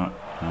about that.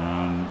 I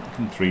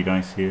can 3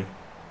 dice here.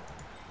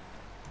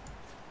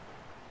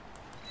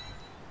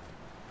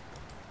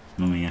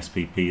 Mummy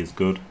SPP is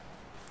good.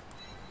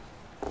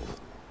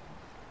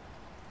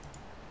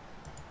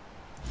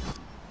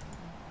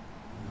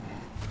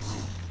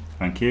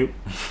 Thank you.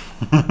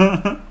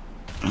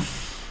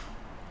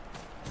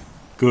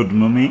 Good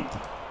mummy.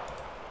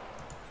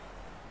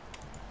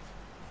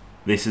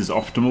 This is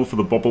optimal for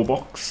the bobble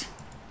box.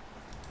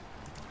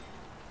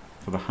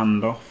 For the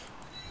handoff.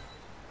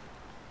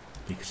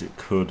 Because it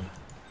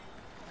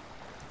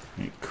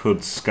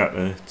could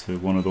scatter to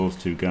one of those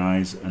 2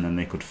 guys, and then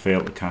they could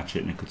fail to catch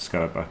it and it could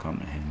scatter back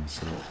onto him.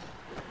 So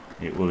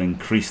it will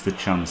increase the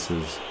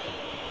chances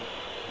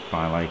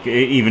by like,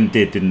 it even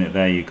did, didn't it?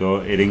 There you go.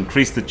 It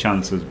increased the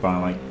chances by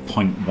like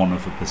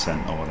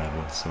 0.1% or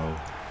whatever. So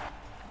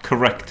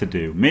correct to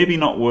do. Maybe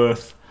not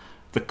worth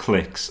the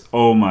clicks.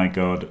 Oh my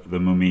god, the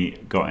mummy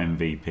got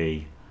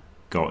MVP,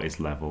 got his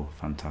level.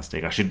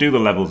 Fantastic. I should do the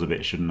levels a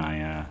bit, shouldn't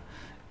I?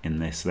 In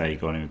this, there you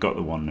go. And we got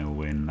the 1-0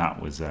 win.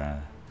 That was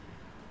a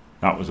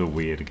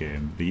weird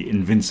game. The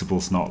invincible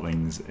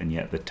snotlings and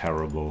yet the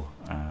terrible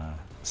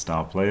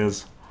star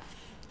players.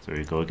 So there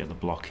we go, get the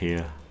block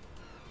here.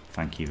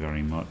 Thank you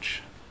very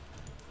much.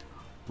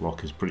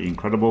 Block is pretty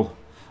incredible.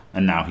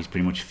 And now he's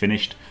pretty much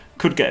finished.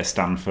 Could get a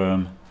stand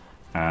firm.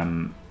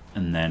 And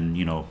then,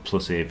 you know,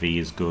 plus AV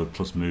is good,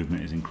 plus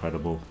movement is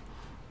incredible.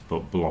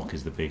 But block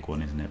is the big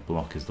one, isn't it?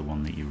 Block is the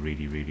one that you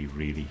really, really,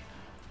 really,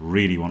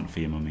 really want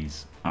for your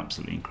mummies.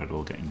 Absolutely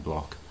incredible getting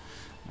block.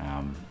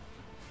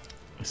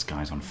 This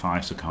guy's on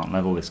 5, so can't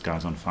level. This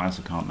guy's on 5,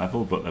 so can't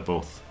level. But they're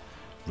both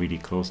really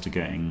close to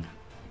getting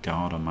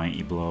guard, a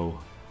mighty blow,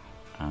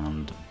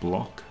 and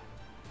block.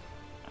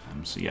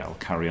 So yeah, I'll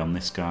carry on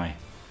this guy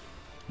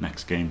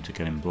next game to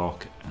get him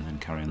block, and then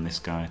carry on this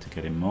guy to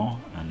get him more.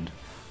 And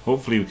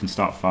hopefully we can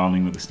start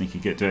farming with the sneaky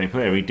get dirty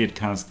player. He did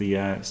cast the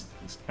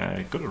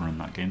gutter run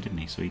that game, didn't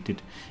he? So he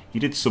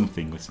did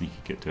something with sneaky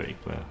get dirty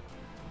player.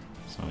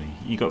 So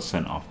he got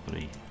sent off, but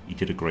he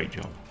did a great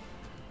job.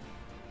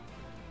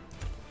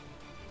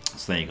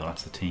 So there you go,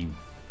 that's the team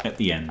at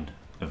the end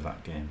of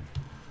that game.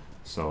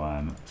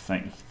 So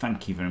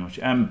thank you very much.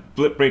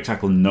 Break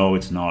tackle, no,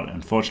 it's not.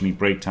 Unfortunately,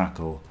 break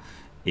tackle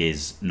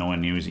is nowhere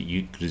near as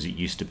good as it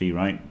used to be.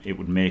 Right, it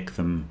would make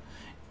them,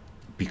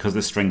 because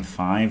they're strength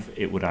 5,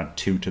 it would add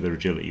 2 to their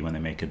agility when they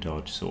make a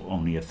dodge, so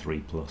only a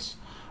 3+.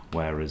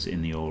 Whereas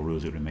in the old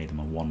rules, it would have made them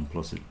a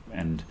 1+,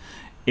 and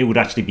it would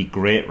actually be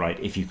great, right,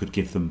 if you could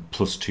give them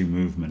 +2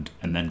 movement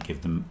and then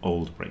give them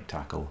old break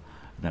tackle.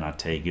 Then I'd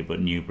take it, but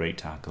new break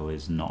tackle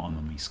is not a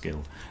mummy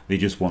skill. They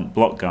just want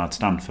block, guard,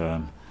 stand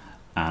firm,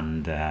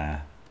 and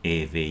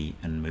AV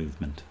and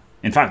movement.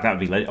 In fact, that would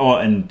be like, oh,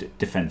 and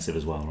defensive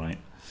as well, right?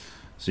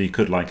 So you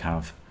could like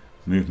have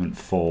movement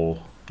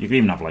 4. You could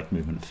even have like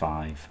movement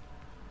 5,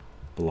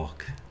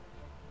 block,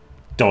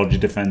 dodge,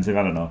 defensive.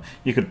 I don't know.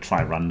 You could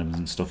try randoms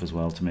and stuff as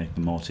well to make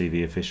them more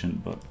TV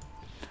efficient. But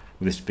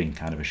with this being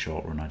kind of a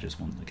short run, I just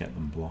want to get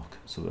them block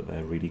so that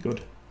they're really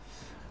good.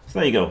 So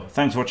there you go.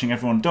 Thanks for watching,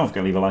 everyone. Don't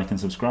forget to leave a like and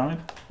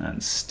subscribe,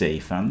 and stay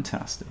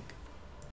fantastic.